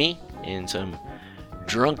joining me in some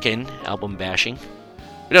drunken album bashing.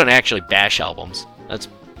 We don't actually bash albums. That's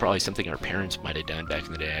probably something our parents might have done back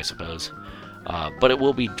in the day, I suppose. But it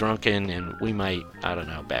will be drunken, and we might,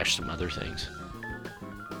 bash some other things.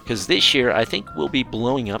 Because this year, I think we'll be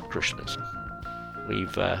blowing up Christmas.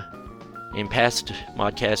 We've, in past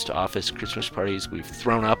Modcast Office Christmas parties, we've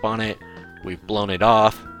thrown up on it. We've blown it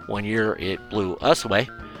off. One year, it blew us away.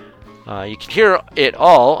 You can hear it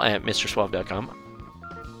all at MrSwab.com.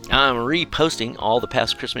 I'm reposting all the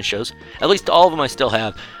past Christmas shows. At least all of them I still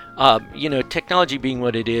have. Technology being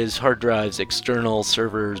what it is, hard drives, external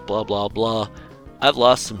servers, blah, blah, blah. I've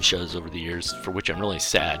lost some shows over the years, for which I'm really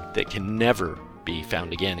sad, that can never be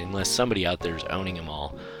found again unless somebody out there is owning them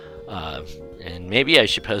all. And maybe I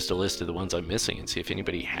should post a list of the ones I'm missing and see if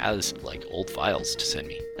anybody has like old files to send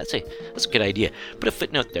me. That's a good idea. Put a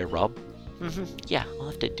footnote there, Rob. Yeah, I'll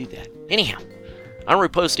have to do that. Anyhow, I'm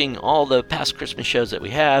reposting all the past Christmas shows that we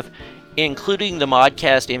have, including the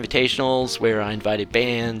Modcast Invitationals, where I invited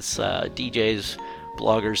bands, DJs,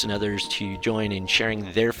 bloggers, and others to join in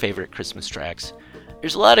sharing their favorite Christmas tracks.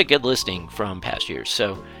 There's a lot of good listening from past years,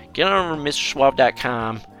 so get on over to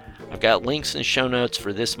MrSuave.com. I've got links in the show notes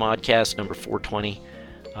for this Modcast number 420.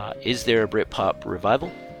 Is There a Britpop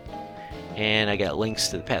Revival? And I got links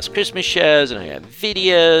to the past Christmas shows, and I got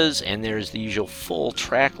videos, and there's the usual full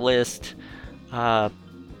track list. So,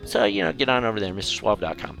 get on over there,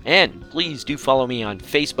 MrSuave.com. And please do follow me on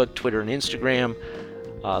Facebook, Twitter, and Instagram.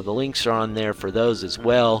 The links are on there for those as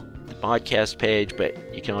well, the podcast page,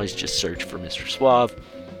 but you can always just search for Mr. Suave.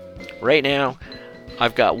 Right now,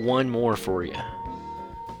 I've got one more for you.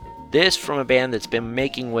 This from a band that's been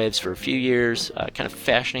making waves for a few years, kind of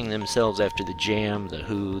fashioning themselves after the Jam, the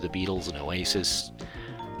Who, the Beatles, and Oasis.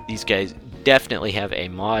 These guys definitely have a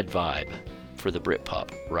mod vibe for the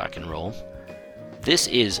Britpop rock and roll. This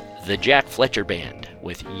is the Jack Fletcher Band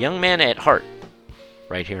with Young Man at Heart,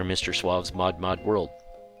 right here in Mr. Suave's Mod World.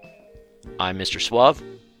 I'm Mr. Suave.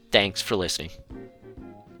 Thanks for listening.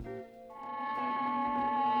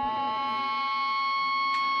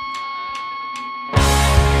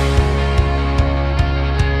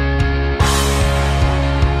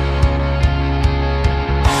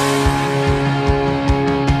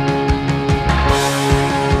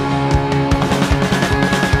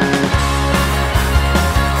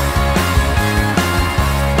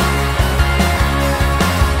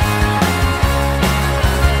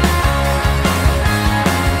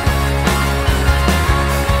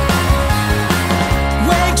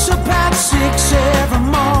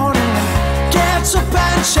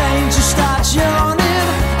 Change and start yawning.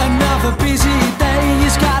 Another busy day,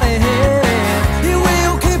 he's got ahead. He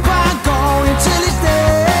will keep on going till he's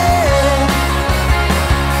dead.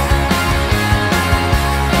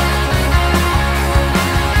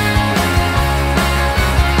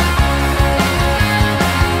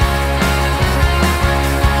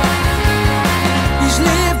 He's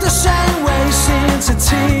lived the same way since a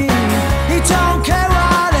teen. He don't care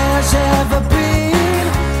what has ever been.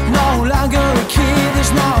 No longer a kid.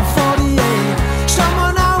 There's no 48.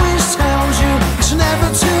 Someone always tells you it's never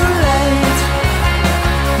too late.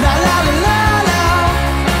 La la la la la.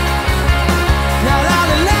 La la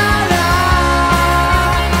la la la.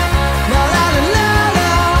 La la la la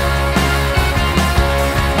la.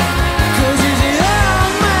 'Cause he's a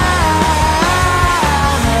young man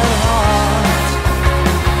at heart.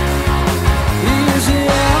 He's a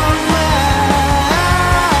young man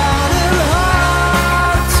at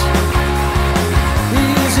heart.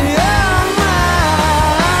 He's a young man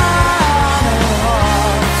at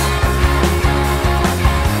heart.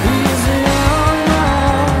 He's a young man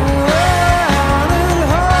at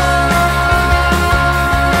heart.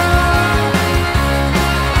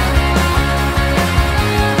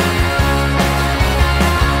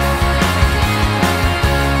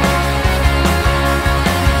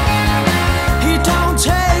 He don't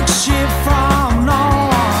take shit from no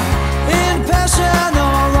one, in person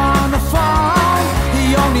or on the phone.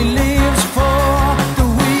 He only lives for the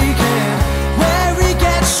weekend, where he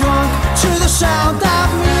gets drunk to the sound of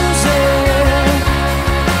music.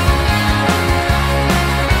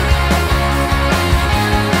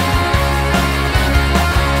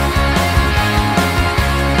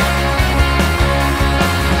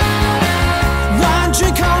 One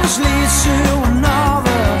drink always leads to